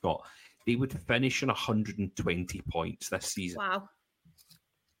game that they've got, they would finish on 120 points this season. Wow.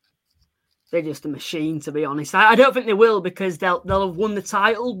 They're just a machine, to be honest. I don't think they will, because they'll have won the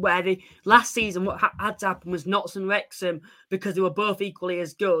title, where they last season what had to happen was Notts and Wrexham, because they were both equally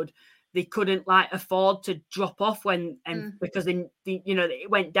as good. They couldn't afford to drop off because it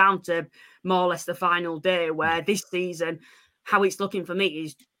went down to more or less the final day, where this season, how it's looking for me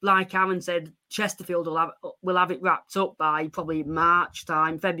is, like Aaron said, Chesterfield will have it wrapped up by probably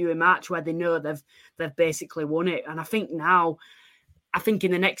February, March, where they know they've basically won it. And I think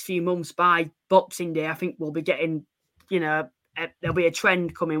in the next few months, by Boxing Day, I think we'll be getting, there'll be a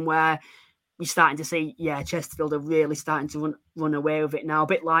trend coming where we're starting to see, Chesterfield are really starting to run away with it now, a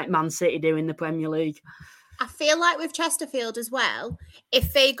bit like Man City do in the Premier League. I feel like with Chesterfield as well,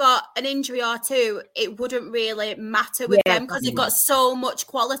 if they got an injury or two, it wouldn't really matter with them, because they've got so much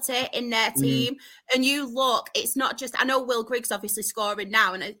quality in their team. And you look, it's not just, I know Will Griggs obviously scoring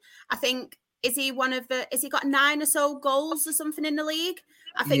now, and I think, has he got 9 or so goals or something in the league?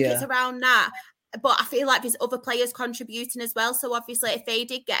 I think it's around that. But I feel like there's other players contributing as well. So obviously, if they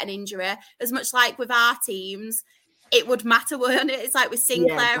did get an injury, as much like with our teams, it would matter, wouldn't it? It's like with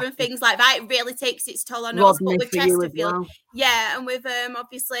Sinclair and things like that. It really takes its toll on us. But with Chesterfield, and with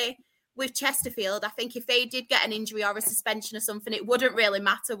obviously with Chesterfield, I think if they did get an injury or a suspension or something, it wouldn't really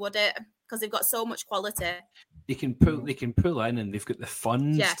matter, would it? Because they've got so much quality. They can pull in, and they've got the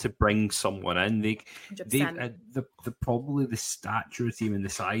funds to bring someone in. They're probably the stature of team and the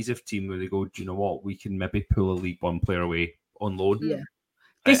size of team where they go, do you know what? We can maybe pull a League One player away on loan. Yeah,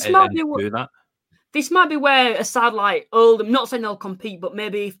 this might be where a side like Oldham, not saying they'll compete, but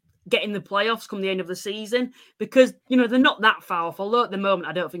maybe get in the playoffs come the end of the season, because they're not that far off. Although at the moment,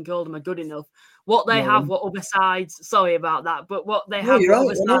 I don't think Oldham are good enough. What they have, what other sides? Sorry about that, but what they have, what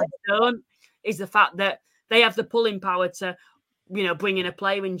other sides don't, is the fact that they have the pulling power to, bring in a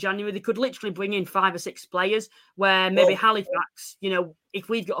player in January. They could literally bring in 5 or 6 players, where maybe Halifax, if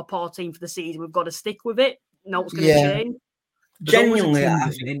we've got a poor team for the season, we've got to stick with it. No, it's going to change. Genuinely,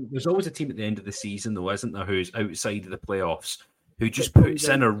 there's always a team at the end of the season, though, isn't there, who's outside of the playoffs, who just puts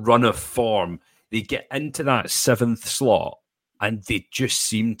in a run of form. They get into that 7th slot and they just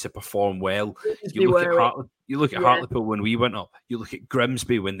seem to perform well. You look at Hartlepool when we went up. You look at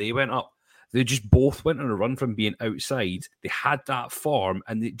Grimsby when they went up. They just both went on a run from being outside. They had that form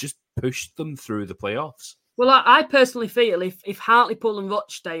and it just pushed them through the playoffs. Well, I personally feel if Hartlepool and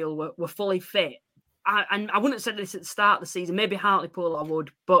Rochdale were fully fit, and I wouldn't have said this at the start of the season, maybe Hartlepool I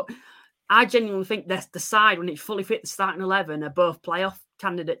would, but I genuinely think that's the side when it's fully fit, the starting 11 are both playoff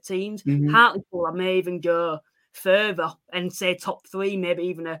candidate teams. Mm-hmm. Hartlepool, I may even go further and say top 3, maybe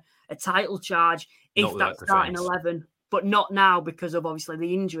even a title charge if that's starting 11. But not now because of obviously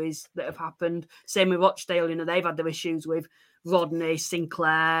the injuries that have happened. Same with Rochdale, they've had their issues with Rodney,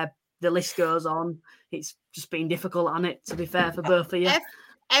 Sinclair, the list goes on. It's just been difficult, hasn't it, to be fair, for both of you?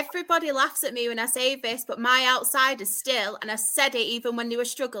 Everybody laughs at me when I say this, but my outsiders still, and I said it even when they were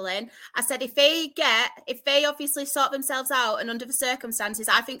struggling, I said if they obviously sort themselves out and under the circumstances,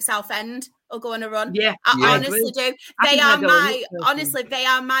 I think Southend will go on a run. Yeah, I honestly do. They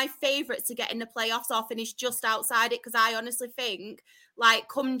are my favourites to get in the playoffs or finish just outside it, because I honestly think, like,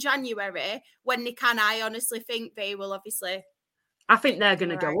 come January, when they can, I honestly think they will obviously. I think they're going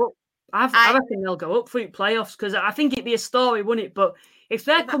to go up. I reckon they'll go up through playoffs, because I think it'd be a story, wouldn't it? But if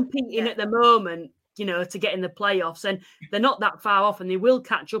they're competing at the moment, to get in the playoffs, and they're not that far off, and they will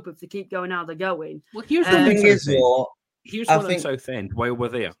catch up if they keep going how they're going. Well, here's the thing here's one on Southend while we're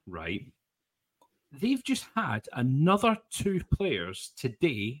there, right? They've just had another 2 players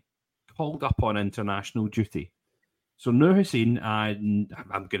today called up on international duty. So Nur Hussein, and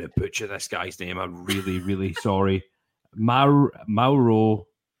I'm going to butcher this guy's name, I'm really, really sorry. Mauro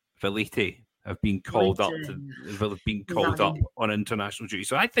Velite have been called up on international duty.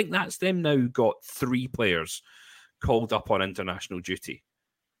 So I think that's them now got 3 players called up on international duty.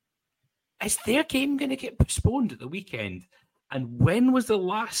 Is their game going to get postponed at the weekend? And when was the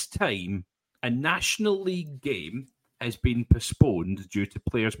last time a National League game has been postponed due to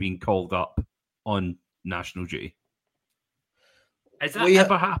players being called up on national duty? Has that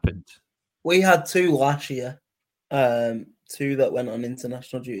ever happened? We had 2 last year. 2 that went on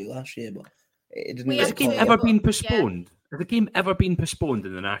international duty last year, but it didn't. Has the game ever been postponed? Yeah. Has the game ever been postponed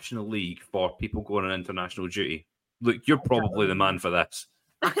in the National League for people going on international duty? Look, you're probably the man for this.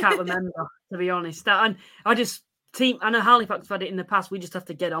 I can't remember, to be honest. And I know Halifax have had it in the past. We just have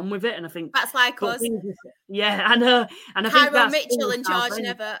to get on with it, and I think that's like us. Yeah, I know. And I think Cairo Mitchell and George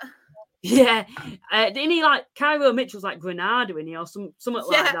Nevitt. Yeah, didn't he Cairo Mitchell's like Granada in here or something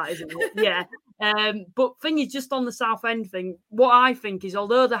like that, isn't it? Yeah. But thing is, just on the Southend thing, what I think is,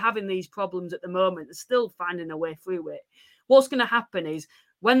 although they're having these problems at the moment, they're still finding a way through it. What's going to happen is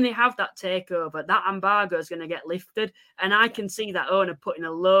when they have that takeover, that embargo is going to get lifted, and I can see that owner putting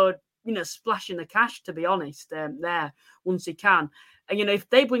a load, splashing the cash, to be honest, there once he can. And if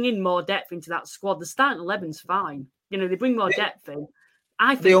they bring in more depth into that squad, the starting 11's fine. They bring more depth in.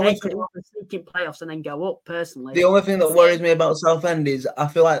 I think they could sneak in playoffs and then go up, personally. The only thing that worries me about Southend is I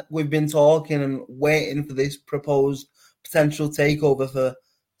feel like we've been talking and waiting for this proposed potential takeover for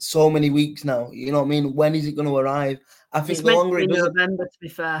so many weeks now. You know what I mean? When is it going to arrive? I think the longer it doesn't, November, to be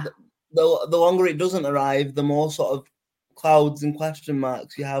fair. The longer it doesn't arrive, the more sort of clouds and question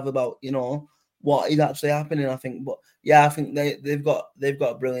marks you have about, what is actually happening, I think. But yeah, I think they've got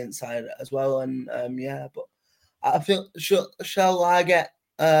a brilliant side as well. And but I feel, shall I get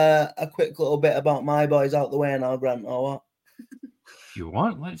a quick little bit about my boys out the way now, Grant, or what? If you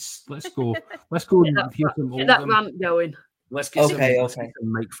want, let's go. Let's go and hear some get that rant going. Let's get some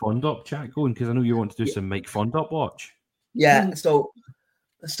Mike Fondop chat going, because I know you want to do some Mike Fondop watch. Yeah, so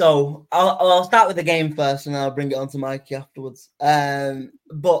I'll start with the game first, and I'll bring it on to Mikey afterwards.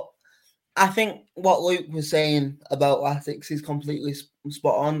 But I think what Luke was saying about Latics is completely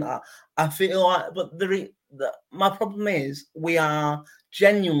spot on. I feel like, but my problem is we are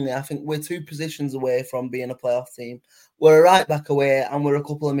genuinely, I think we're 2 positions away from being a playoff team. We're a right back away and we're a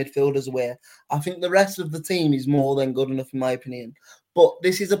couple of midfielders away. I think the rest of the team is more than good enough, in my opinion. But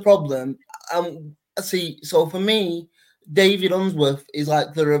this is a problem. So for me, David Unsworth is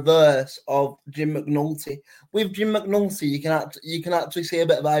like the reverse of Jim McNulty. With Jim McNulty, you can actually see a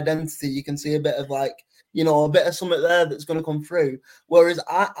bit of identity. You can see a bit of a bit of something there that's going to come through. Whereas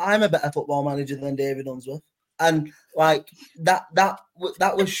I'm a better football manager than David Unsworth, and that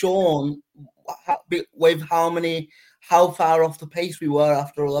was shown with how far off the pace we were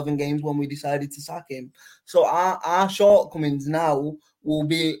after 11 games when we decided to sack him. So our shortcomings now will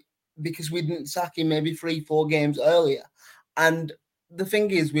be because we didn't sack him maybe 3-4 games earlier. And the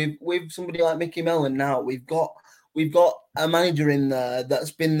thing is, with somebody like Mickey Mellon now, we've got we've got a manager in there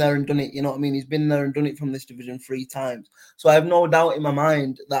that's been there and done it. You know what I mean? He's been there and done it from this division 3 times. So I have no doubt in my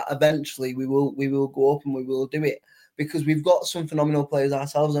mind that eventually we will go up and we will do it, because we've got some phenomenal players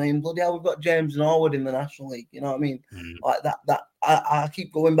ourselves. I mean, bloody hell, we've got James Norwood in the National League. You know what I mean? Like that. I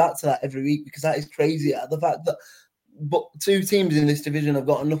keep going back to that every week because that is crazy. The fact that but 2 teams in this division have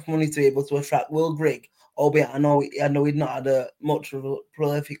got enough money to be able to attract Will Grigg, albeit I know he'd not had a much of a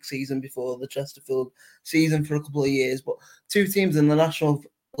prolific season before the Chesterfield season for a couple of years, but 2 teams in the National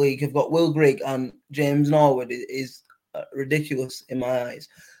League have got Will Grigg and James Norwood is ridiculous in my eyes.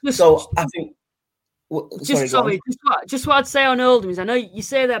 So I think. Just what I'd say on Oldham is, I know you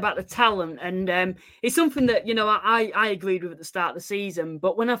say that about the talent, and it's something that I agreed with at the start of the season.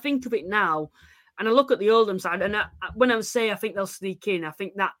 But when I think of it now, and I look at the Oldham side, and when I say I think they'll sneak in, I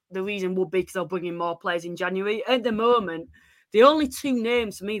think that the reason would be because they'll bring in more players in January. At the moment, the only 2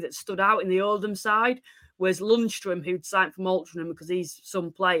 names for me that stood out in the Oldham side was Lundstrom, who'd signed from Altrincham because he's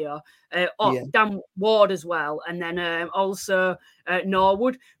some player, Dan Ward as well, and then also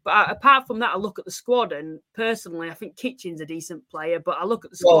Norwood. But apart from that, I look at the squad, and personally, I think Kitchen's a decent player, but I look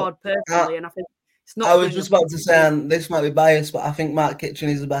at the squad personally, and I think it's not... I was just about to say, and this might be biased, but I think Mark Kitchen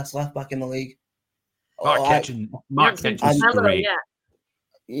is the best left-back in the league. Mark Kitchen's great.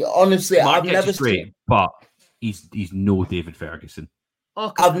 Yeah, honestly, I've never seen... But he's no David Ferguson.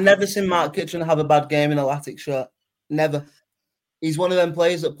 I've never seen Mark Kitchen have a bad game in a Latics shirt. Never. He's one of them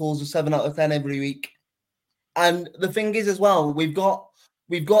players that pulls a 7 out of 10 every week. And the thing is as well, we've got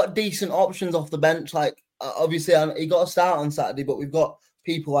decent options off the bench. Like obviously, he got a start on Saturday, but we've got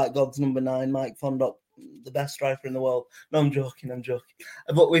people like God's number 9, Mike Fondop, the best striker in the world. No, I'm joking.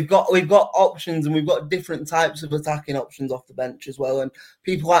 But we've got options, and we've got different types of attacking options off the bench as well. And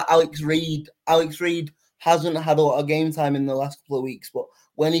people like Alex Reid hasn't had a lot of game time in the last couple of weeks, but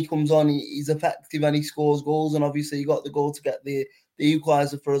when he comes on, he's effective and he scores goals. And obviously, he got the goal to get the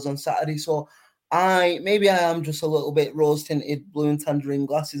equaliser for us on Saturday. So I am just a little bit rose-tinted, blue and tangerine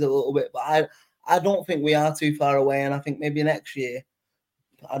glasses a little bit, but I don't think we are too far away. And I think maybe next year,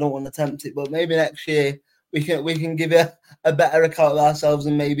 I don't want to tempt it, but maybe next year we can give a better account of ourselves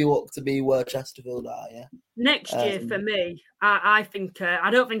and maybe look to be where Chesterfield are. Yeah. Next year for me, I think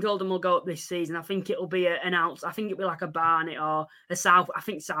I don't think Oldham will go up this season. I think it'll be announced. I think it'll be like a Barnet or a South. I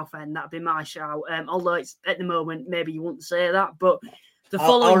think Southend. That'd be my shout. Although it's at the moment, maybe you wouldn't say that, but the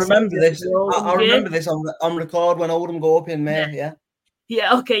following. I'll remember this. I'll remember this on record when Oldham go up in May. Yeah.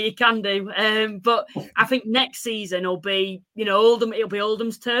 Yeah, okay, you can do. But I think next season will be, Oldham. It'll be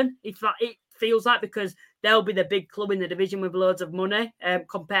Oldham's turn. If that it feels like, because they'll be the big club in the division with loads of money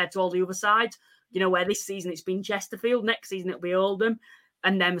compared to all the other sides. Where this season it's been Chesterfield, next season it'll be Oldham,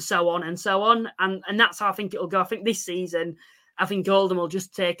 and then so on and so on. And that's how I think it'll go. I think this season, I think Oldham will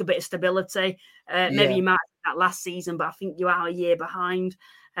just take a bit of stability. Maybe you might have that last season, but I think you are a year behind.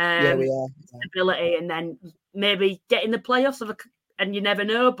 We are. Stability, and then maybe get in the playoffs. And you never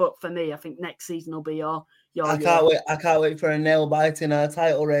know. But for me, I think next season will be your I can't wait. I can't wait for a nail-biting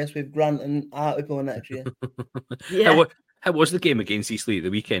title race with Grant and Hartlepool next year. Yeah. How was the game against Eastleigh at the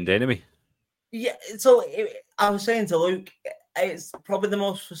weekend, anyway? Yeah, so I was saying to Luke, it's probably the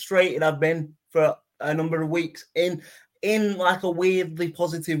most frustrated I've been for a number of weeks in like a weirdly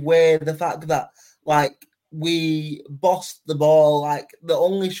positive way. The fact that like we bossed the ball, like the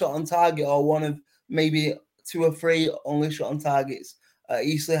only shot on target or one of maybe 2 or 3 only shot on targets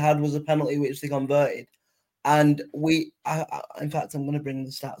Eastleigh had was a penalty which they converted. And in fact, I'm going to bring the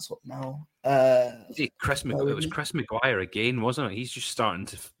stats up now. It was Chris Maguire again, wasn't it? He's just starting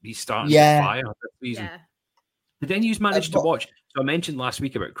to fire this season. Yeah. Did any of you manage to watch? So I mentioned last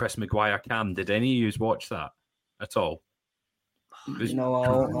week about Chris Maguire Cam. Did any of you watch that at all? It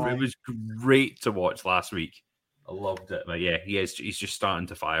was great to watch last week. I loved it. But yeah, he's just starting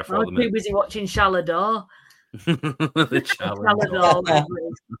to fire for them. I'm too busy watching Shalador. The Shalador.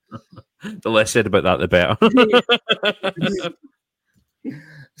 The less said about that, the better.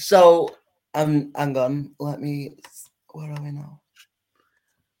 So, hang on. Where are we now?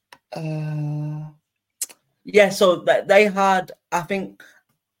 So they had, I think,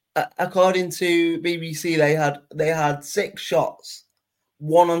 according to BBC, they had 6 shots,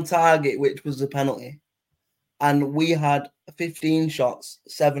 1 on target, which was a penalty, and we had 15 shots,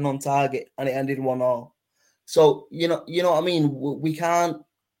 7 on target, and it ended 1-1. So you know what I mean.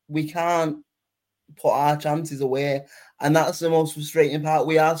 We can't put our chances away, and that's the most frustrating part.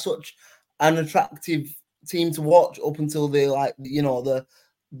 We are such an attractive team to watch up until the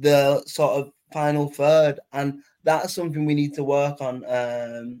sort of final third, and that's something we need to work on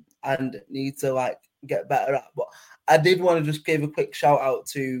and need to get better at. But I did want to just give a quick shout out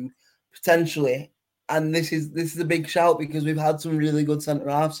to potentially and this is a big shout because we've had some really good centre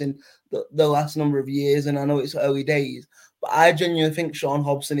halves in the last number of years, and I know it's early days, but I genuinely think Sean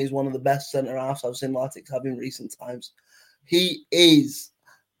Hobson is one of the best centre halves I've seen Latics have in recent times. He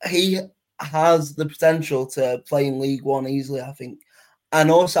has the potential to play in League One easily, I think. I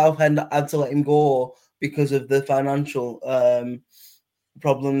know Southend had to let him go because of the financial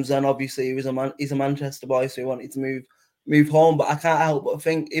problems, and obviously he's a Manchester boy, so he wanted to move home. But I can't help but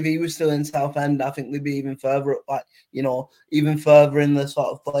think if he was still in Southend, I think they'd be even further up, like, you know, even further in the sort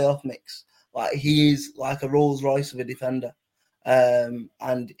of playoff mix. Like, he is like a Rolls Royce of a defender.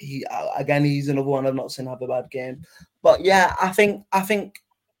 And he's another one I've not seen have a bad game. But yeah, I think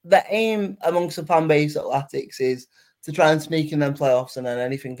the aim amongst the fan base at Latics is to try and sneak in them playoffs, and then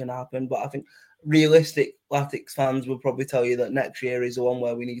anything can happen. But I think realistic Latics fans will probably tell you that next year is the one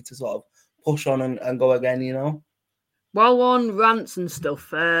where we need to sort of push on and go again, you know? While on rants and stuff,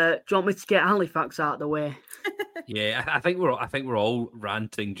 do you want me to get Halifax out of the way? Yeah, I think we're all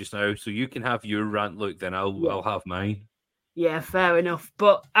ranting just now. So you can have your rant, Luke, then I'll have mine. Yeah, fair enough.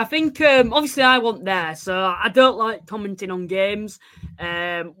 But I think obviously I wasn't there, so I don't like commenting on games.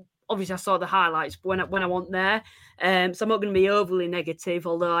 Obviously I saw the highlights when I wasn't there, so I'm not going to be overly negative,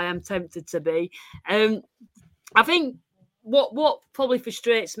 although I am tempted to be. I think what probably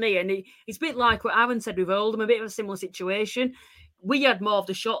frustrates me, and it's a bit like what Aaron said with Oldham, a bit of a similar situation. We had more of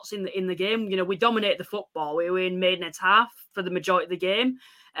the shots in the game. You know, we dominated the football. We were in Maidenhead's half for the majority of the game.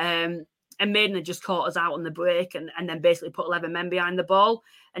 And Maidenhead just caught us out on the break and then basically put 11 men behind the ball.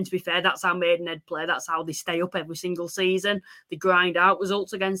 And to be fair, that's how Maidenhead play. That's how they stay up every single season. They grind out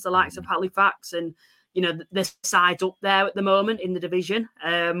results against the likes of Halifax and, you know, the sides up there at the moment in the division.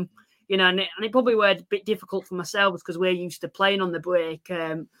 You know, and it probably were a bit difficult for myself because we're used to playing on the break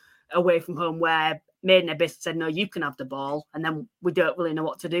away from home, where Maidenhead basically said, no, you can have the ball. And then we don't really know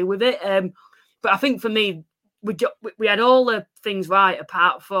what to do with it. But I think for me, we had all the things right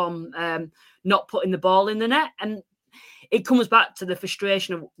apart from not putting the ball in the net. And it comes back to the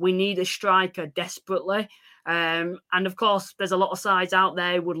frustration of we need a striker desperately. And of course, there's a lot of sides out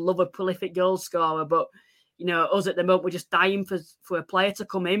there who would love a prolific goal scorer. But, you know, us at the moment, we're just dying for a player to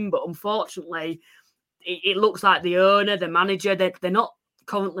come in. But unfortunately, it looks like the owner, the manager, they're not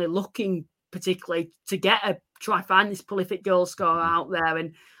currently looking particularly to try find this prolific goal scorer out there.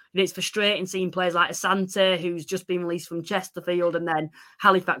 And it's frustrating seeing players like Asante, who's just been released from Chesterfield, and then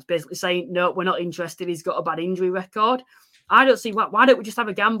Halifax basically saying, no, we're not interested. He's got a bad injury record. I don't see why don't we just have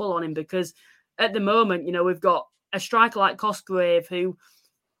a gamble on him? Because at the moment, you know, we've got a striker like Cosgrave, who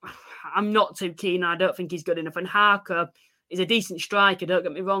I'm not too keen on. I don't think he's good enough. And Harker is a decent striker, don't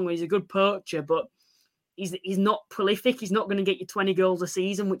get me wrong. He's a good poacher, but he's not prolific. He's not going to get you 20 goals a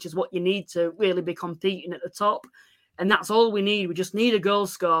season, which is what you need to really be competing at the top. And that's all we need. We just need a goal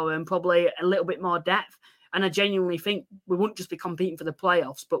scorer and probably a little bit more depth. And I genuinely think we wouldn't just be competing for the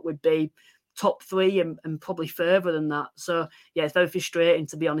playoffs, but we'd be top three and probably further than that. So, yeah, it's very frustrating,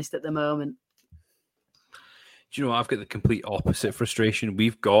 to be honest, at the moment. Do you know what? I've got the complete opposite frustration.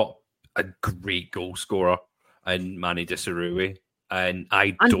 We've got a great goal scorer in Manny Disarui. And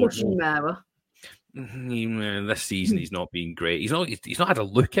I don't know. This season, he's not been great. He's not had a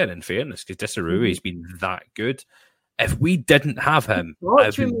look in fairness, because Disarui has been that good. If we didn't have him, I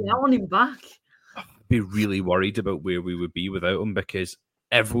want him back. I'd be really worried about where we would be without him, because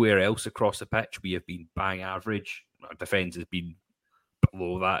everywhere else across the pitch, we have been bang average. Our defence has been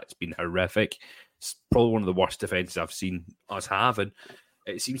below that. It's been horrific. It's probably one of the worst defences I've seen us have. And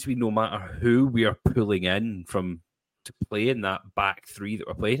it seems to be no matter who we are pulling in to play in that back three that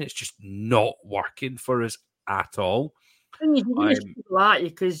we're playing, it's just not working for us at all. And you like you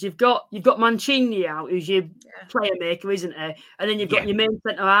because you've got Mancini out, who's your player maker, isn't he? And then you've got your main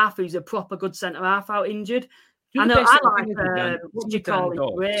centre half, who's a proper good centre half, out injured. I know. I like what do you call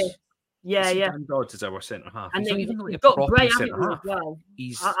it? Gray. Yeah. Dan Dodds is our centre half. And he's then not even like you've a got proper Gray centre half. As well.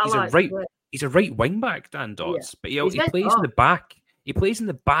 He's a right wing back, Dan Dodds, but he plays in the back. He plays in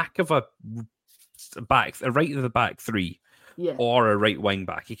the back of a right of the back three. Yeah. Or a right wing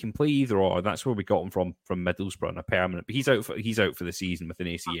back. He can play either or. That's where we got him from Middlesbrough on a permanent. But he's out for the season with an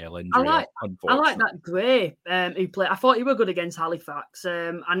ACL injury. I like that Gray who played. I thought he were good against Halifax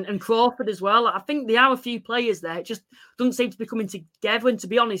and Crawford as well. I think there are a few players there. It just doesn't seem to be coming together. And to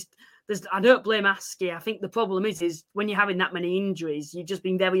be honest, I don't blame Askey. I think the problem is when you're having that many injuries, you've just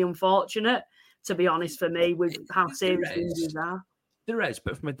been very unfortunate, to be honest, for me, with how serious the injuries are. There is,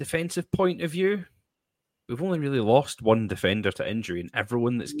 but from a defensive point of view, we've only really lost one defender to injury, and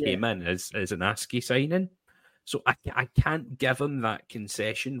everyone that's came in is an Askey signing. So I can't give him that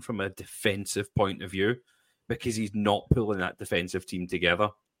concession from a defensive point of view, because he's not pulling that defensive team together.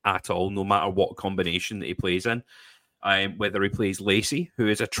 at all, no matter what combination that he plays in. Whether he plays Lacey, who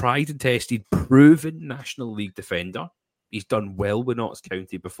is a tried and tested, proven National League defender. He's done well with Notts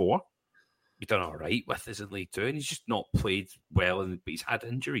County before. He's done all right with us in League Two, and he's just not played well, but he's had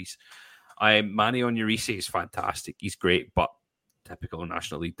injuries. Manny Onyurisi is fantastic. He's great, but typical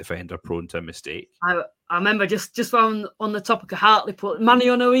National League defender, prone to a mistake. I remember just on the topic of Hartlepool, Manny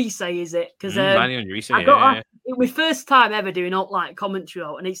Onyurisi, is it? Because Manny Onyurisi, it was my first time ever doing up like commentary,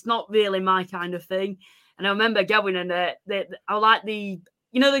 and it's not really my kind of thing. And I remember going and I like the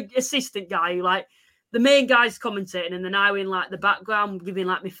assistant guy who like the main guy's commentating, and then I in like the background giving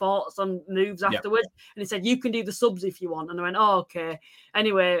like my thoughts on moves afterwards. And he said, "You can do the subs if you want." And I went, "Oh, okay."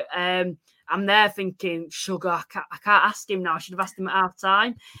 Anyway, I'm there thinking, sugar, I can't ask him now. I should have asked him at half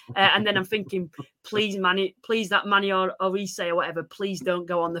time. And then I'm thinking, please that Manny or Onyurisi or whatever, please don't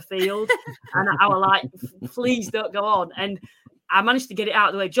go on the field. And I was like, please don't go on. And I managed to get it out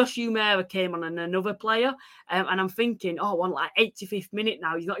of the way. Josh Umera came on and another player. And I'm thinking, oh, I want like 85th minute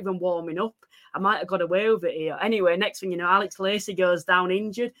now. He's not even warming up. I might have got away with it here. Anyway, next thing you know, Alex Lacey goes down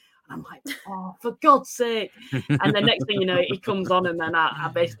injured. And I'm like, oh, for God's sake. And the next thing you know, he comes on and then I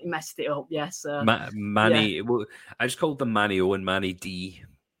basically messed it up. Yes. Manny, well, I just called them Manny O and Manny D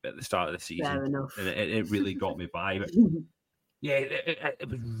at the start of the season. Fair enough. And it really got me by. But yeah, it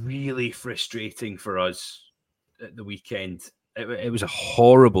was really frustrating for us at the weekend. It was a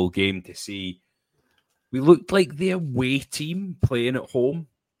horrible game to see. We looked like the away team playing at home.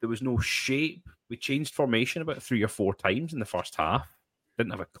 There was no shape. We changed formation about 3 or 4 times in the first half.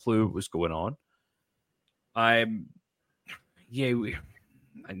 Didn't have a clue what was going on. I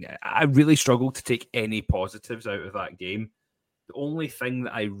really struggled to take any positives out of that game. The only thing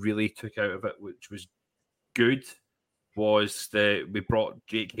that I really took out of it, which was good, was that we brought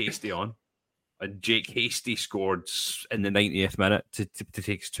Jake Hasty on. And Jake Hasty scored in the 90th minute to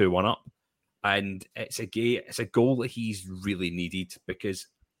take us 2-1 up. And it's a goal that he's really needed because,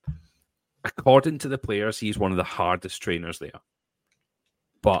 according to the players, he's one of the hardest trainers there.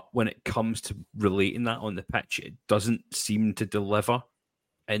 But when it comes to relating that on the pitch, it doesn't seem to deliver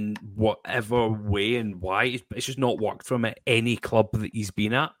in whatever way and why. It's just not worked for him at any club that he's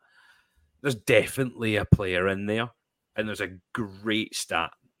been at. There's definitely a player in there. And there's a great stat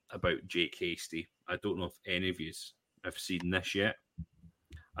about Jake Hasty. I don't know if any of you have seen this yet.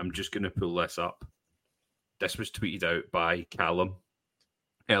 I'm just going to pull this up. This was tweeted out by Callum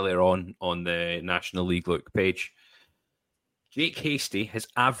earlier on the National League Look page. Jake Hasty has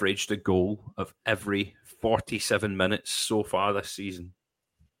averaged a goal of every 47 minutes so far this season.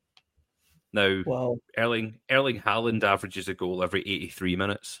 Now, wow. Erling Haaland averages a goal every 83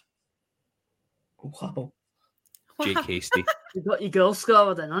 minutes. Wow. Jake Hasty. You've got your goal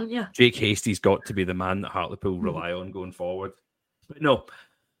scorer then, haven't you? Jake Hasty's got to be the man that Hartlepool rely on going forward. But no,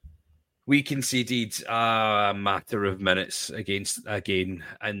 we conceded a matter of minutes again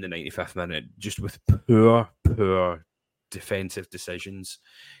in the 95th minute, just with poor defensive decisions.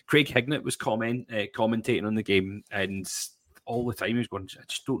 Craig Hignett was commentating on the game, and all the time he was going, I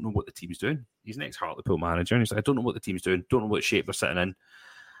just don't know what the team's doing. He's an ex-Hartlepool manager, and he's like, I don't know what the team's doing, don't know what shape they're sitting in.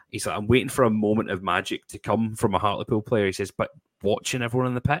 He's like, I'm waiting for a moment of magic to come from a Hartlepool player. He says, but watching everyone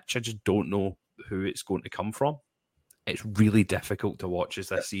on the pitch, I just don't know who it's going to come from. It's really difficult to watch us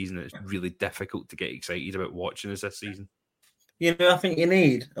this season. It's really difficult to get excited about watching us this season. You know, I think you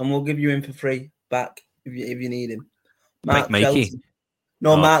need, and we'll give you him for free back if you need him. Mark Mikey.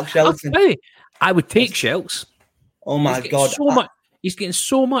 Mark Shelton. I would take Shelts. Oh my God. He's getting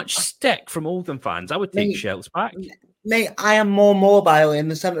so much stick from Oldham fans. I would take Shelts back. Mate, I am more mobile in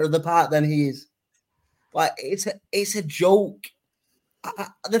the centre of the park than he is. Like, it's a joke.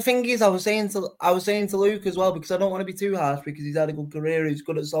 The thing is, I was saying to Luke as well, because I don't want to be too harsh, because he's had a good career, he's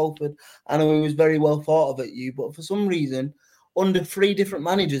good at Salford. I know he was very well thought of at you, but for some reason, under 3 different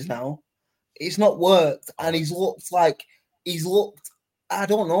managers now, it's not worked, and he's looked, I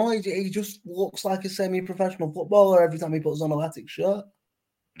don't know, he just looks like a semi-professional footballer every time he puts on a Latic shirt.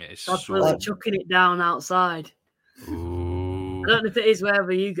 It's absolutely chucking it down outside. Ooh. I don't know if it is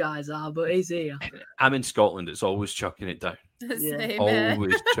wherever you guys are, but he's here. I'm in Scotland. It's always chucking it down.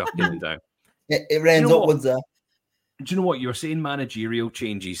 Always chucking it down. It rains upwards there. Do you know what? You were saying managerial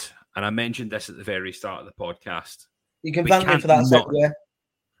changes, and I mentioned this at the very start of the podcast. You can thank me for that segue.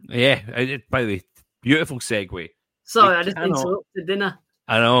 Yeah, by the way, beautiful segue. Sorry, I just interrupted dinner.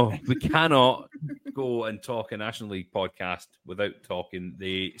 I know. We cannot go and talk a National League podcast without talking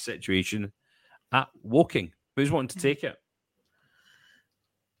the situation at Woking. Who's wanting to take it?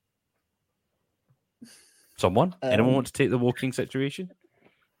 Someone? Anyone want to take the Woking situation?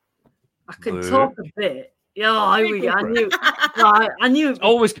 I can talk a bit. Yeah, here we go. I knew. It's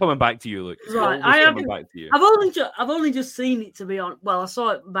always coming back to you, Luke. It's right, always coming back to you. I've only just seen it, to be honest. Well, I saw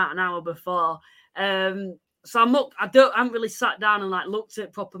it about an hour before. So I haven't really sat down and looked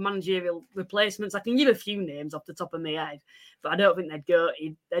at proper managerial replacements. I can give a few names off the top of my head, but I don't think they'd go.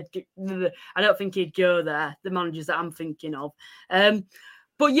 I don't think he'd go there. The managers that I'm thinking of.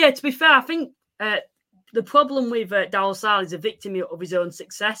 But yeah, to be fair, I think the problem with Darryl Sarll is a victim of his own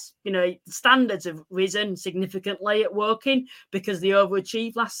success. The standards have risen significantly at Woking because they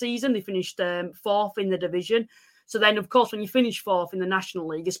overachieved last season. They finished fourth in the division. So then, of course, when you finish fourth in the National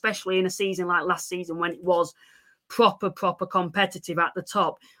League, especially in a season like last season when it was proper competitive at the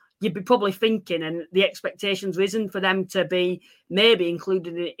top, you'd be probably thinking, and the expectations risen for them to be maybe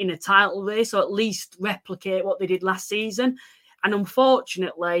included in a title race or at least replicate what they did last season. And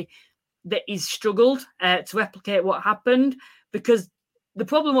unfortunately, that he's struggled to replicate what happened because the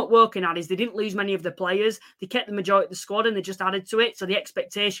problem at Woking had is they didn't lose many of the players. They kept the majority of the squad and they just added to it. So the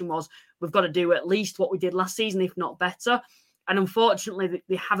expectation was we've got to do at least what we did last season, if not better. And unfortunately,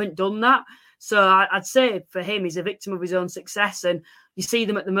 they haven't done that. So I'd say for him, he's a victim of his own success. And you see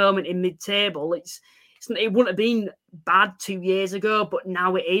them at the moment in mid-table. It wouldn't have been bad 2 years ago, but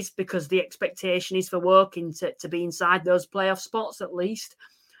now it is because the expectation is for Woking to be inside those playoff spots at least.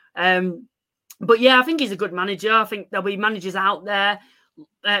 But yeah, I think he's a good manager. I think there'll be managers out there,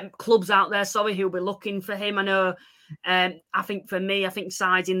 clubs out there, who'll be looking for him. I know, I think for me, I think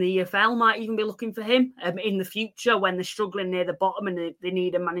sides in the EFL might even be looking for him in the future when they're struggling near the bottom and they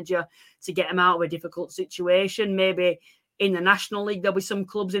need a manager to get them out of a difficult situation. Maybe in the National League, there'll be some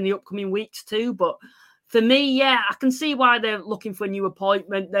clubs in the upcoming weeks too. But for me, yeah, I can see why they're looking for a new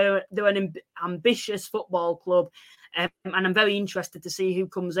appointment. They're an ambitious football club. And I'm very interested to see who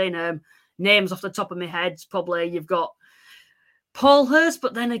comes in. Names off the top of my head, probably you've got Paul Hurst,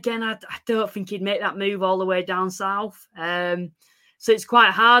 but then again, I don't think he'd make that move all the way down south. So it's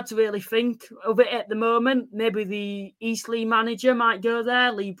quite hard to really think of it at the moment. Maybe the Eastleigh manager might go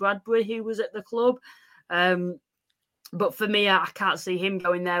there, Lee Bradbury, who was at the club. But for me, I can't see him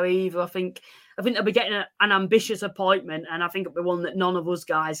going there either. I think they'll be getting an ambitious appointment, and I think it'll be one that none of us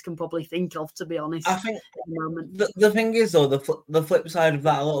guys can probably think of, to be honest. I think at the moment. The thing is, though, the flip side of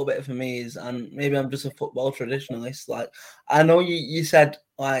that a little bit for me is, and maybe I'm just a football traditionalist, I know you said,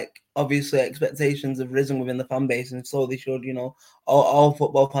 obviously expectations have risen within the fan base, and so they should, all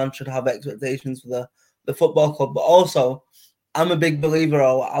football fans should have expectations for the football club. But also, I'm a big believer,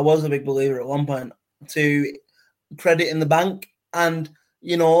 or I was a big believer at one point, to credit in the bank. And,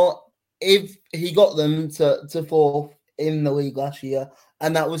 if he got them to fourth in the league last year,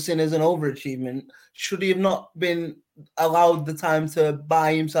 and that was seen as an overachievement, should he have not been allowed the time to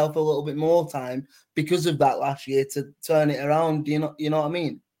buy himself a little bit more time because of that last year to turn it around? You know what I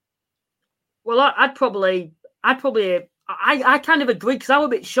mean? Well, I kind of agree because I was a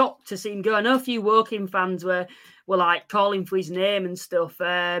bit shocked to see him go. I know a few Woking fans were calling for his name and stuff.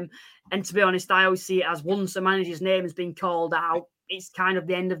 And to be honest, I always see it as once a manager's name has been called out, it's kind of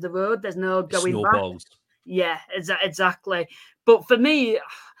the end of the road. There's no going Snowballs. back. Yeah, exactly. But for me,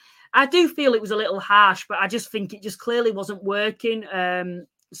 I do feel it was a little harsh, but I just think it just clearly wasn't working.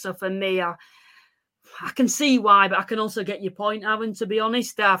 So for me, I can see why, but I can also get your point, Aaron, to be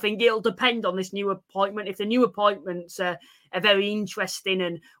honest. I think it'll depend on this new appointment. If the new appointment's a very interesting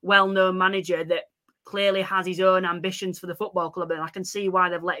and well-known manager that clearly has his own ambitions for the football club, and I can see why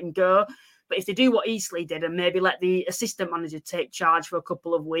they've let him go. But if they do what Eastleigh did and maybe let the assistant manager take charge for a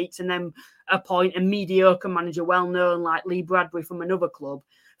couple of weeks and then appoint a mediocre manager well-known like Lee Bradbury from another club,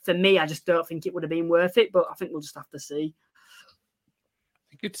 for me, I just don't think it would have been worth it. But I think we'll just have to see.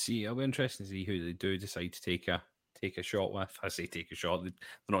 Good to see. It'll be interesting to see who they do decide to take a shot with. I say take a shot. They're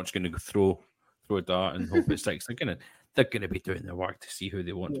not just going to throw a dart and hope it sticks. They're going to be doing their work to see who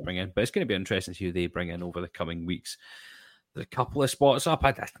they want to bring in. But it's going to be interesting to see who they bring in over the coming weeks. There's a couple of spots up.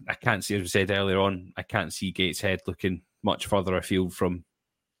 I can't see, as we said earlier on, I can't see Gateshead looking much further afield from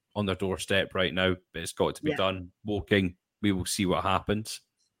on their doorstep right now. But it's got to be done. Woking, we will see what happens.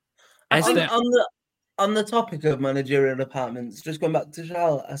 On the topic of managerial departments, just going back to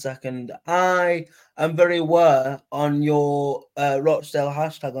Charlotte a second, I am very aware on your Rochdale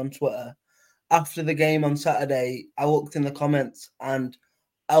hashtag on Twitter. After the game on Saturday, I looked in the comments and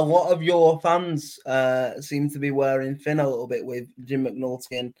a lot of your fans seem to be wearing thin a little bit with Jim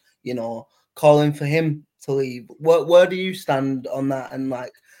McNulty and, calling for him to leave. Where do you stand on that? And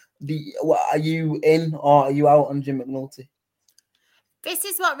are you in or are you out on Jim McNulty? This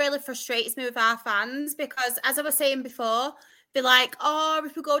is what really frustrates me with our fans because, as I was saying before, be like, oh,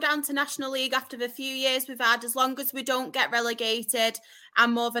 if we go down to National League after the few years we've had, as long as we don't get relegated,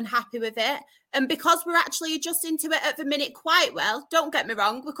 I'm more than happy with it. And because we're actually adjusting to it at the minute quite well, don't get me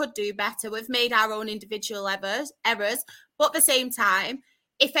wrong, we could do better. We've made our own individual errors. But at the same time,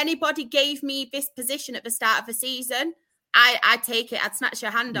 if anybody gave me this position at the start of the season, I'd take it. I'd snatch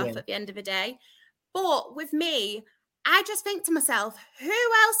your hand off at the end of the day. But with me, I just think to myself, who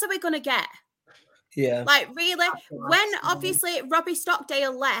else are we going to get? Yeah. Like, really? When obviously Robbie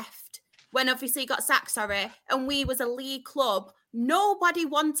Stockdale left, when obviously he got sacked, and we was a league club, nobody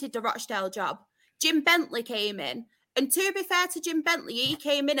wanted the Rochdale job. Jim Bentley came in. And to be fair to Jim Bentley, he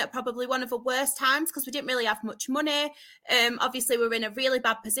came in at probably one of the worst times because we didn't really have much money. Obviously, we were in a really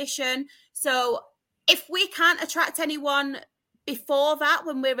bad position. So if we can't attract anyone before that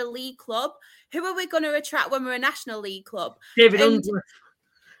when we're a league club, who are we going to attract when we're a National League club? David Unsworth.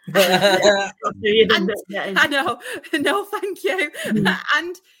 I know. No, thank you.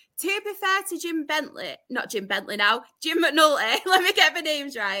 And to be fair to Jim Bentley, not Jim Bentley now, Jim McNulty, let me get the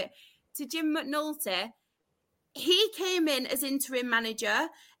names right. To Jim McNulty, he came in as interim manager,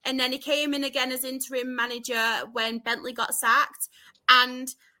 and then he came in again as interim manager when Bentley got sacked.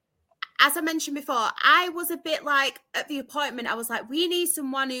 And as I mentioned before, I was a bit like, at the appointment, I was like, we need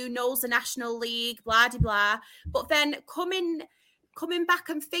someone who knows the National League, blah, blah, blah. But then coming back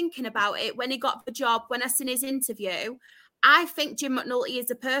and thinking about it when he got the job, when I seen his interview, I think Jim McNulty is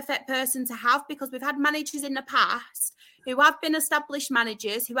a perfect person to have because we've had managers in the past who have been established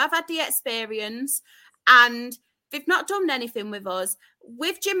managers, who have had the experience, and they've not done anything with us.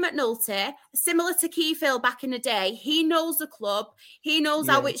 With Jim McNulty, similar to Keith Hill back in the day, he knows the club. He knows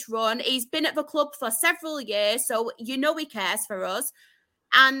how it's run. He's been at the club for several years, so you know he cares for us.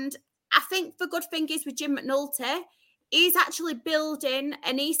 And I think the good thing is with Jim McNulty, he's actually building,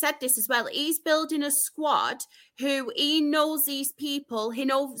 and he said this as well, he's building a squad who he knows these people, he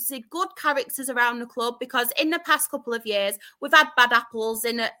knows the good characters around the club, because in the past couple of years, we've had bad apples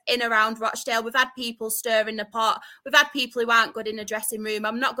in around Rochdale, we've had people stirring the pot, we've had people who aren't good in the dressing room.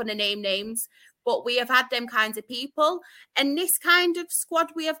 I'm not going to name names, but we have had them kinds of people. And this kind of squad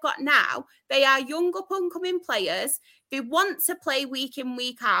we have got now, they are young up-and-coming players. They want to play week in,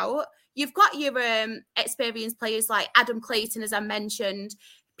 week out. You've got your experienced players like Adam Clayton, as I mentioned.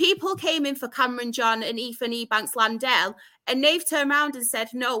 People came in for Cameron John and Ethan Ebanks-Landell, and they've turned around and said,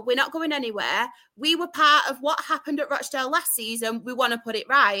 no, we're not going anywhere. We were part of what happened at Rochdale last season. We want to put it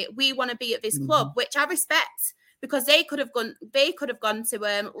right. We want to be at this club, which I respect, because they could have gone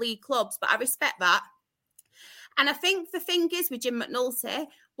to league clubs, but I respect that. And I think the thing is with Jim McNulty,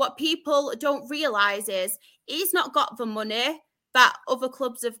 what people don't realise is he's not got the money that other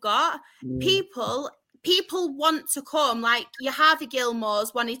clubs have got. People want to come, like your Harvey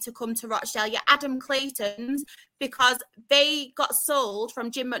Gilmore's wanted to come to Rochdale, your Adam Clayton's, because they got sold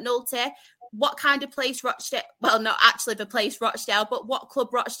from Jim McNulty what kind of place Rochdale, well, not actually the place Rochdale, but what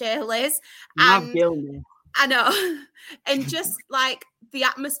club Rochdale is. And I know. And just like the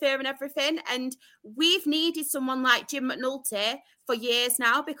atmosphere and everything. And we've needed someone like Jim McNulty for years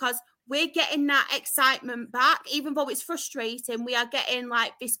now, because we're getting that excitement back. Even though it's frustrating, we are getting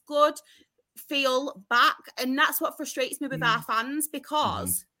like this good feel back. And that's what frustrates me with our fans,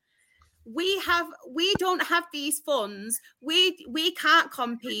 because we don't have these funds. We can't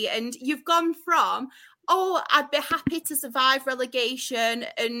compete. And you've gone from, oh, I'd be happy to survive relegation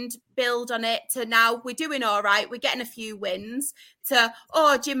and build on it, to now we're doing all right, we're getting a few wins, to,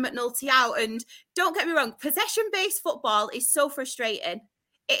 oh, Jim McNulty out. And don't get me wrong, possession-based football is so frustrating.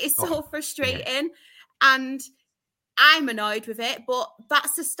 It is so frustrating. And I'm annoyed with it, but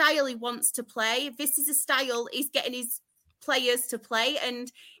that's the style he wants to play. This is a style he's getting his players to play,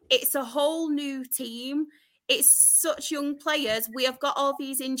 and it's a whole new team. It's such young players. We have got all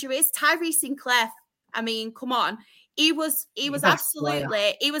these injuries. Tyree Sinclair, I mean, come on. He was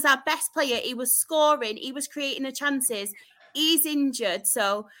absolutely, he was our best player. He was scoring. He was creating the chances. He's injured.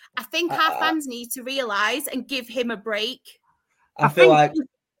 So I think our fans need to realise and give him a break. I feel like,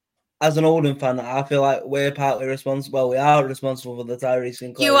 as an Oldham fan, I feel like we're partly responsible. Well, we are responsible for the Tyree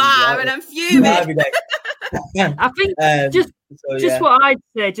Sinclair. You are, and I'm fuming. I think what I'd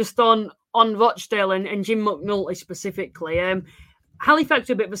say, just on Rochdale and Jim McNulty specifically, Halifax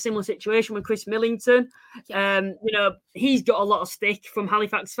are a bit of a similar situation with Chris Millington. He's got a lot of stick from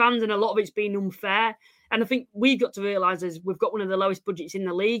Halifax fans, and a lot of it's been unfair. And I think we've got to realise is we've got one of the lowest budgets in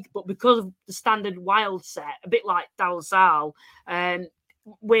the league, but because of the standard wild set, a bit like Dalsall,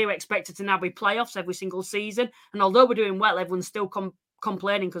 we're expected to now be playoffs every single season. And although we're doing well, everyone's still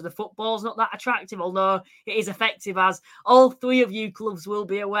complaining because the football's not that attractive, although it is effective, as all three of you clubs will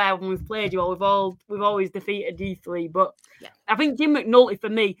be aware when we've played you all. We've always defeated you three. But I think Jim McNulty, for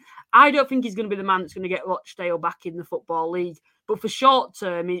me, I don't think he's going to be the man that's going to get Rochdale back in the Football League. But for short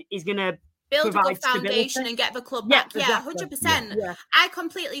term, he's going to build a good foundation stability and get the club back. Exactly. 100%. Yeah. I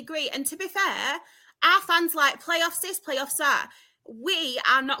completely agree. And to be fair, our fans like playoffs this, playoffs that. We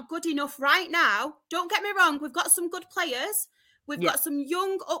are not good enough right now. Don't get me wrong. We've got some good players. We've got some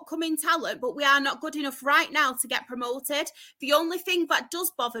young upcoming talent, but we are not good enough right now to get promoted. The only thing that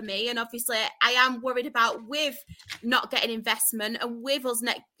does bother me, and obviously I am worried about with not getting investment and with us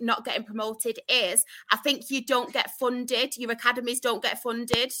not getting promoted, is I think you don't get funded. Your academies don't get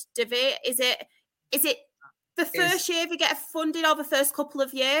funded, David. Is it the first year we get funded, or the first couple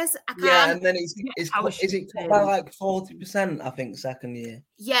of years? I can't. Yeah, and then is it by like 40%, I think, second year?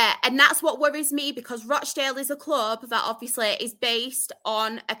 Yeah, and that's what worries me, because Rochdale is a club that obviously is based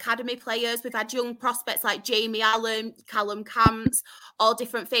on academy players. We've had young prospects like Jamie Allen, Callum Camps, all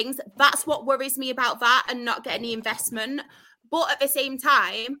different things. That's what worries me about that and not getting the investment. But at the same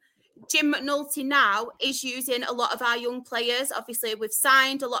time, Jim McNulty now is using a lot of our young players. Obviously, we've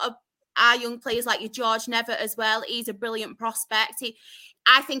signed a lot of our young players like your George Nevitt as well. He's a brilliant prospect.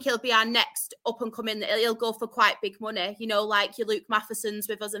 I think he'll be our next up and coming. He'll go for quite big money, like your Luke Matheson's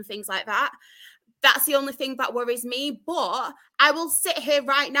with us and things like that. That's the only thing that worries me. But I will sit here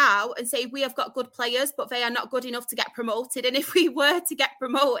right now and say we have got good players, but they are not good enough to get promoted. And if we were to get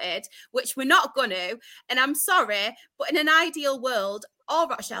promoted, which we're not going to, and I'm sorry, but in an ideal world, all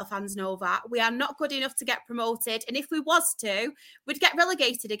Rochdale fans know that we are not good enough to get promoted. And if we was to, we'd get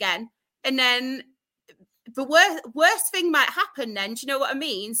relegated again. And then the worst thing might happen then. Do you know what I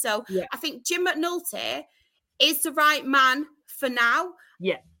mean? So I think Jim McNulty is the right man for now.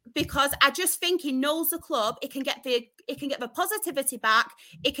 Yeah. Because I just think he knows the club. It can get the positivity back.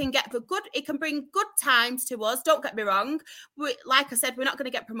 It can bring good times to us. Don't get me wrong. Like I said, we're not going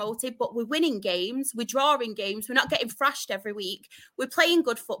to get promoted, but we're winning games. We're drawing games. We're not getting thrashed every week. We're playing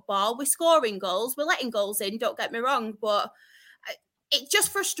good football. We're scoring goals. We're letting goals in. Don't get me wrong, but it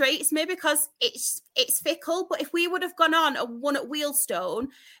just frustrates me because it's fickle. But if we would have gone on and won at Wheelstone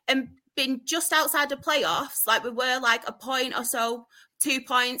and been just outside the playoffs, like we were, like a point or so, 2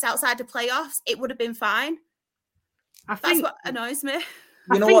 points outside the playoffs, it would have been fine. That's what annoys me.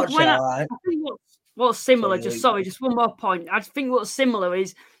 You know what, Cheryl? I think what's similar, just one more point. I think what's similar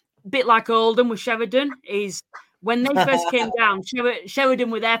is a bit like Oldham with Sheridan, is when they first came down, Sheridan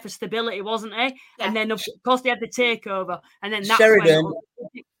were there for stability, wasn't he? Yeah. And then, of course, they had the takeover. And then that's Sheridan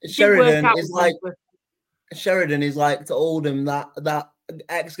is like to Oldham, that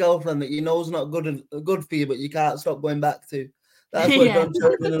ex-girlfriend that you know is not good for you, but you can't stop going back to. That's what John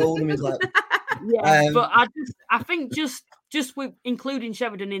Sheridan and Oldham is like. Yeah, but I think just with including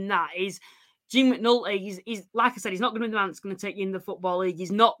Sheridan in that is Jim McNulty. He's like I said, he's not going to be the man that's going to take you in the Football League.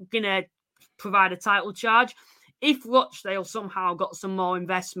 He's not going to provide a title charge. If Rochdale somehow got some more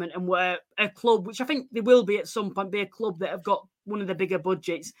investment and were a club, which I think they will be at some point, be a club that have got one of the bigger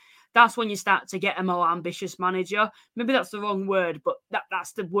budgets, that's when you start to get a more ambitious manager. Maybe that's the wrong word, but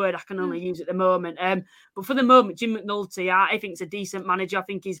that's the word I can only use at the moment. But for the moment, Jim McNulty, I think he's a decent manager. I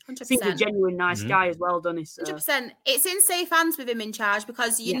think he's a genuine nice guy as well, doesn't he? So. 100%. It's in safe hands with him in charge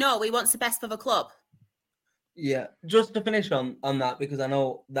because you know he wants the best for the club. Yeah, just to finish on that, because I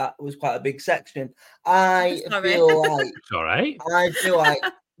know that was quite a big section. I feel like it's all right. I feel like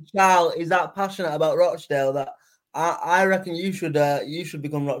Charles is that passionate about Rochdale that I reckon you should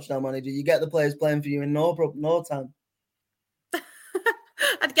become Rochdale manager. You get the players playing for you in no time.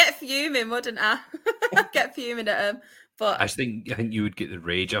 I'd get fuming, wouldn't I? I'd get fuming at him. But I think you would get the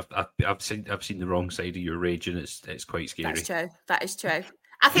rage. I've seen the wrong side of your rage, and it's quite scary. That's true. That is true.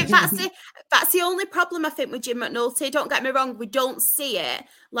 I think that's the only problem I think with Jim McNulty. Don't get me wrong, we don't see it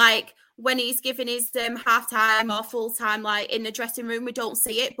like when he's giving his half-time or full-time, like in the dressing room, we don't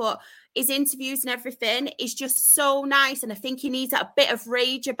see it, but his interviews and everything is just so nice, and I think he needs that bit of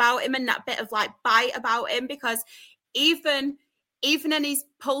rage about him and that bit of like bite about him, because even in his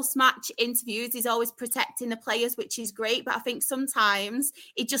post-match interviews, he's always protecting the players, which is great, but I think sometimes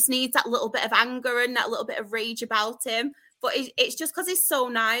he just needs that little bit of anger and that little bit of rage about him. But it's just because he's so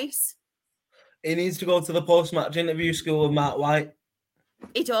nice. He needs to go to the post-match interview school with Mark White.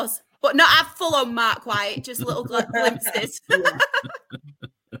 He does. But not have full-on Mark White, just little glimpses.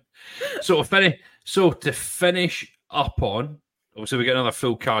 So to finish up on, obviously we get another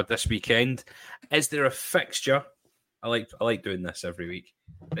full card this weekend. Is there a fixture? I like doing this every week.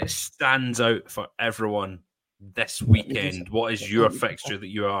 It stands out for everyone this weekend. What is your fixture that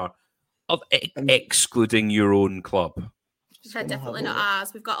you are, excluding your own club? They're definitely not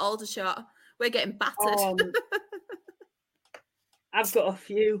ours. We've got Aldershot. We're getting battered. I've got a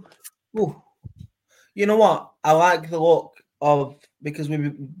few. Ooh. You know what? I like the look of, because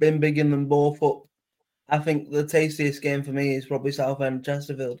we've been bigging them both up. I think the tastiest game for me is probably Southend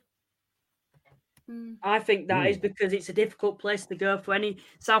Chesterfield. I think that is because it's a difficult place to go for any.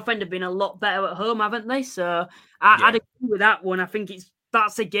 Southend have been a lot better at home, haven't they? So I'd agree with that one. I think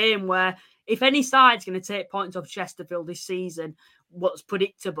that's a game where if any side's going to take points off Chesterfield this season, what's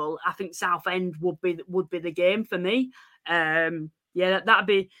predictable, I think Southend would be the game for me. That'd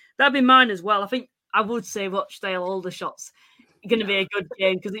be mine as well. I think I would say Rochdale Aldershot's going to be a good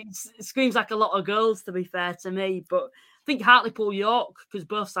game because it screams like a lot of goals, to be fair to me. But I think Hartlepool York, because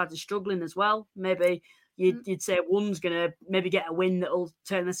both sides are struggling as well. Maybe you'd say one's going to maybe get a win that'll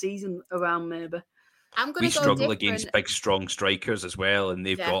turn the season around. Maybe we struggle against big, strong strikers as well, and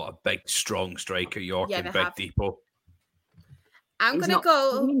they've got a big, strong striker, York and Big Depot. I'm going to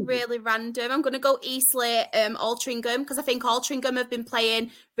go really random. I'm going to go Eastleigh, Altrincham, because I think Altrincham have been playing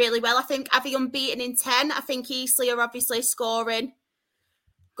really well. I think are they unbeaten in 10? I think Eastleigh are obviously scoring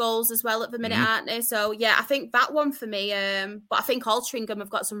goals as well at the minute, aren't they? So, yeah, I think that one for me. But I think Altrincham have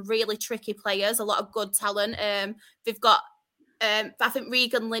got some really tricky players, a lot of good talent. They've got, I think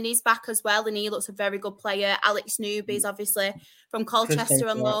Regan Linney's back as well, and he looks a very good player. Alex Newby's obviously from Colchester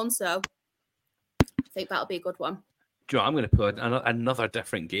on loan, so I think that'll be a good one. Joe, I'm going to put another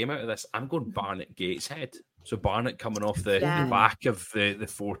different game out of this. I'm going Barnet Gateshead. So Barnet coming off the back of the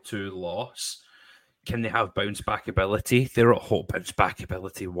 4-2 loss. Can they have bounce back ability? They're at home. Bounce back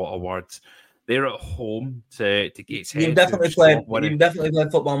ability, what a word. They're at home to Gateshead. You've definitely played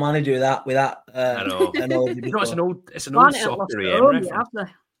Football Manager with that. I know. It's an old soccer reference.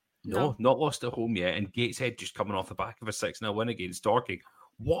 No, not lost at home yet. And Gateshead just coming off the back of a 6-0 win against Dorking.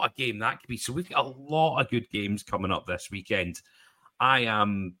 What a game that could be. So we've got a lot of good games coming up this weekend. I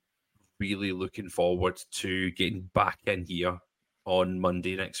am really looking forward to getting back in here on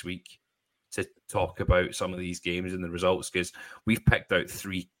Monday next week to talk about some of these games and the results, because we've picked out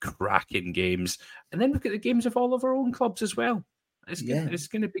 3 cracking games, and then we've got the games of all of our own clubs as well. It's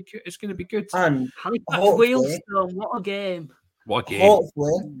going to be good. It's going to be good. And Wheelstone, what a game! What a game!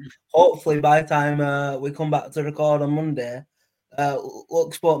 Hopefully, by the time we come back to record on Monday,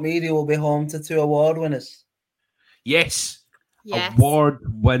 Look Sport Media will be home to 2 award winners. Yes.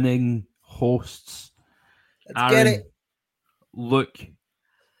 Award-winning hosts. Let's get it.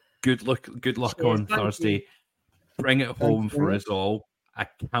 Good luck on Thursday. Bring it home for us all. I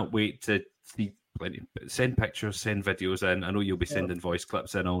can't wait to see plenty. Send pictures, send videos in. I know you'll be sending voice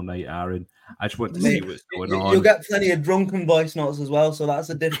clips in all night, Aaron. I just want to see what's going on. You'll get plenty of drunken voice notes as well, so that's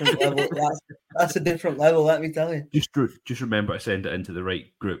a different level. That's a different level, let me tell you. Just remember to send it into the right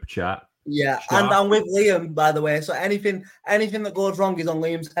group chat. Yeah, and I'm with Liam, by the way. So anything that goes wrong is on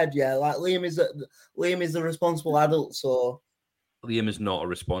Liam's head. Yeah, like Liam is the responsible adult. So Liam is not a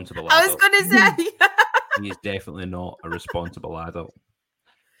responsible adult. I was going to say he is definitely not a responsible adult.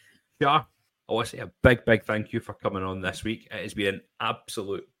 Yeah, I want to say a big thank you for coming on this week. It has been an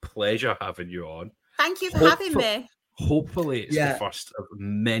absolute pleasure having you on. Thank you for having me. Hopefully, it's the first of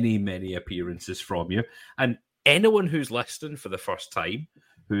many appearances from you. And anyone who's listening for the first time,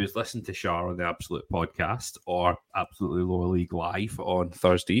 who's listened to Shar on the Absolute Podcast or Absolutely Lower League Live on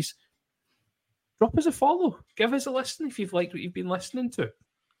Thursdays, drop us a follow. Give us a listen if you've liked what you've been listening to.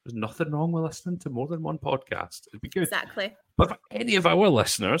 There's nothing wrong with listening to more than one podcast. It'd be good. Exactly. But for any of our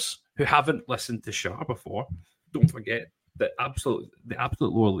listeners who haven't listened to Shar before, don't forget the Absolute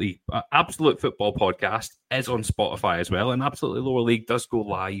Lower League, Absolute Football Podcast is on Spotify as well, and Absolutely Lower League does go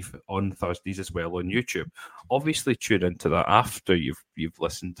live on Thursdays as well on YouTube. Obviously, tune into that after you've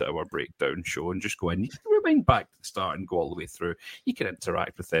listened to our breakdown show, and just go in. You can rewind back to the start and go all the way through. You can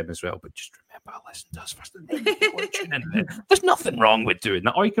interact with them as well, but just remember, listen to us first, and then you can tune in there. There's nothing wrong with doing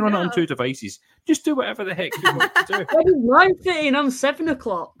that, or you can run it on 2 devices. Just do whatever the heck you want to do. I didn't like it on 7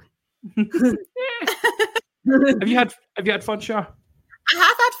 o'clock. Have you had fun, Shar? I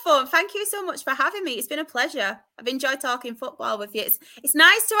have had fun. Thank you so much for having me. It's been a pleasure. I've enjoyed talking football with you. It's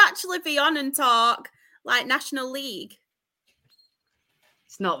nice to actually be on and talk like National League.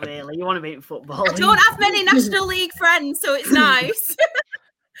 It's not really. You want to be in football. I don't have many National League friends, so it's nice.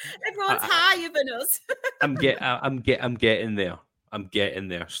 Everyone's higher than us. I'm getting there. I'm getting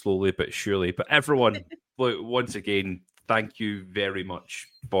there slowly but surely. But everyone, once again, thank you very much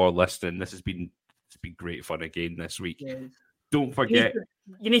for listening. It's been great fun again this week. Yes. Don't forget.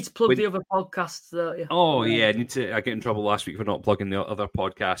 You need to plug the other podcasts, though. Yeah. Oh, yeah. I get in trouble last week for not plugging the other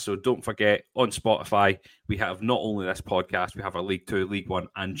podcasts. So don't forget, on Spotify, we have not only this podcast, we have our League 2, League 1,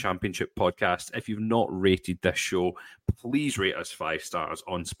 and Championship podcast. If you've not rated this show, please rate us 5 stars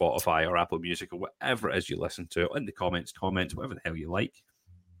on Spotify or Apple Music or whatever it is you listen to. In the comments, whatever the hell you like.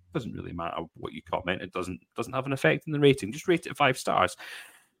 Doesn't really matter what you comment. It doesn't have an effect in the rating. Just rate it 5 stars.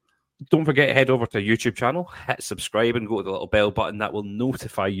 Don't forget to head over to our YouTube channel, hit subscribe and go to the little bell button. That will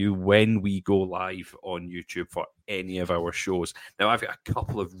notify you when we go live on YouTube for any of our shows. Now, I've got a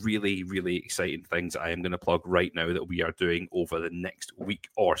couple of really, really exciting things I am going to plug right now that we are doing over the next week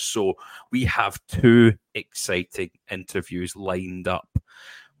or so. We have 2 exciting interviews lined up.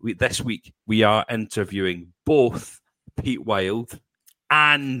 This week, we are interviewing both Pete Wild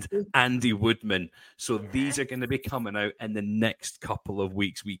and Andy Woodman. So these are going to be coming out in the next couple of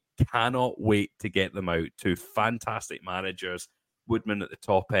weeks. We cannot wait to get them out. 2 fantastic managers, Woodman at the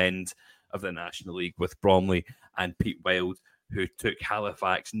top end of the National League with Bromley, and Pete Wild, who took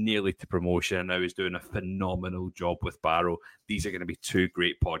Halifax nearly to promotion and now is doing a phenomenal job with Barrow. These are going to be 2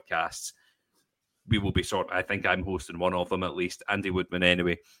 great podcasts. We will be I think I'm hosting one of them at least, Andy Woodman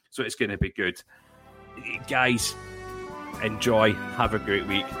anyway. So it's going to be good. Guys, enjoy, have a great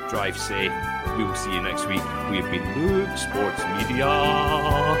week, drive safe. We will see you next week. We've been Luke Sports Media.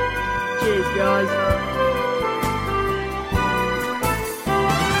 Cheers, guys.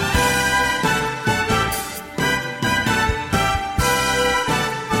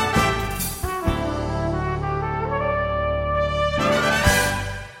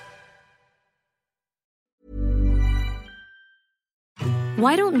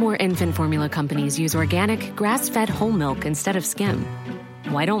 Why don't more infant formula companies use organic, grass-fed whole milk instead of skim?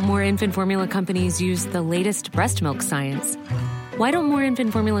 Why don't more infant formula companies use the latest breast milk science? Why don't more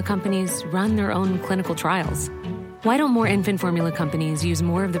infant formula companies run their own clinical trials? Why don't more infant formula companies use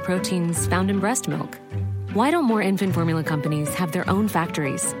more of the proteins found in breast milk? Why don't more infant formula companies have their own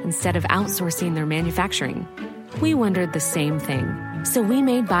factories instead of outsourcing their manufacturing? We wondered the same thing. So we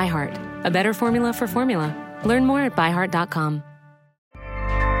made ByHeart, a better formula for formula. Learn more at byheart.com.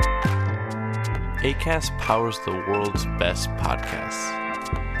 Acast powers the world's best podcasts.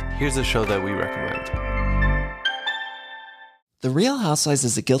 Here's a show that we recommend. The Real Housewives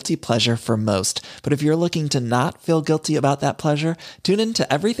is a guilty pleasure for most, but if you're looking to not feel guilty about that pleasure, tune in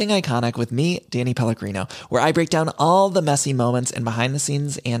to Everything Iconic with me, Danny Pellegrino, where I break down all the messy moments and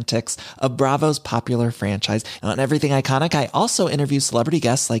behind-the-scenes antics of Bravo's popular franchise. And on Everything Iconic, I also interview celebrity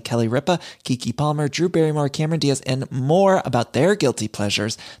guests like Kelly Ripa, Keke Palmer, Drew Barrymore, Cameron Diaz, and more about their guilty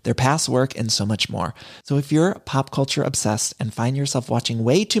pleasures, their past work, and so much more. So if you're pop culture obsessed and find yourself watching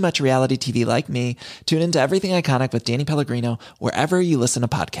way too much reality TV like me, tune in to Everything Iconic with Danny Pellegrino, wherever you listen to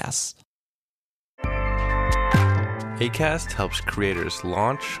podcasts. Acast helps creators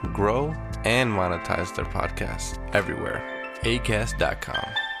launch, grow, and monetize their podcasts everywhere.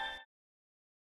 Acast.com.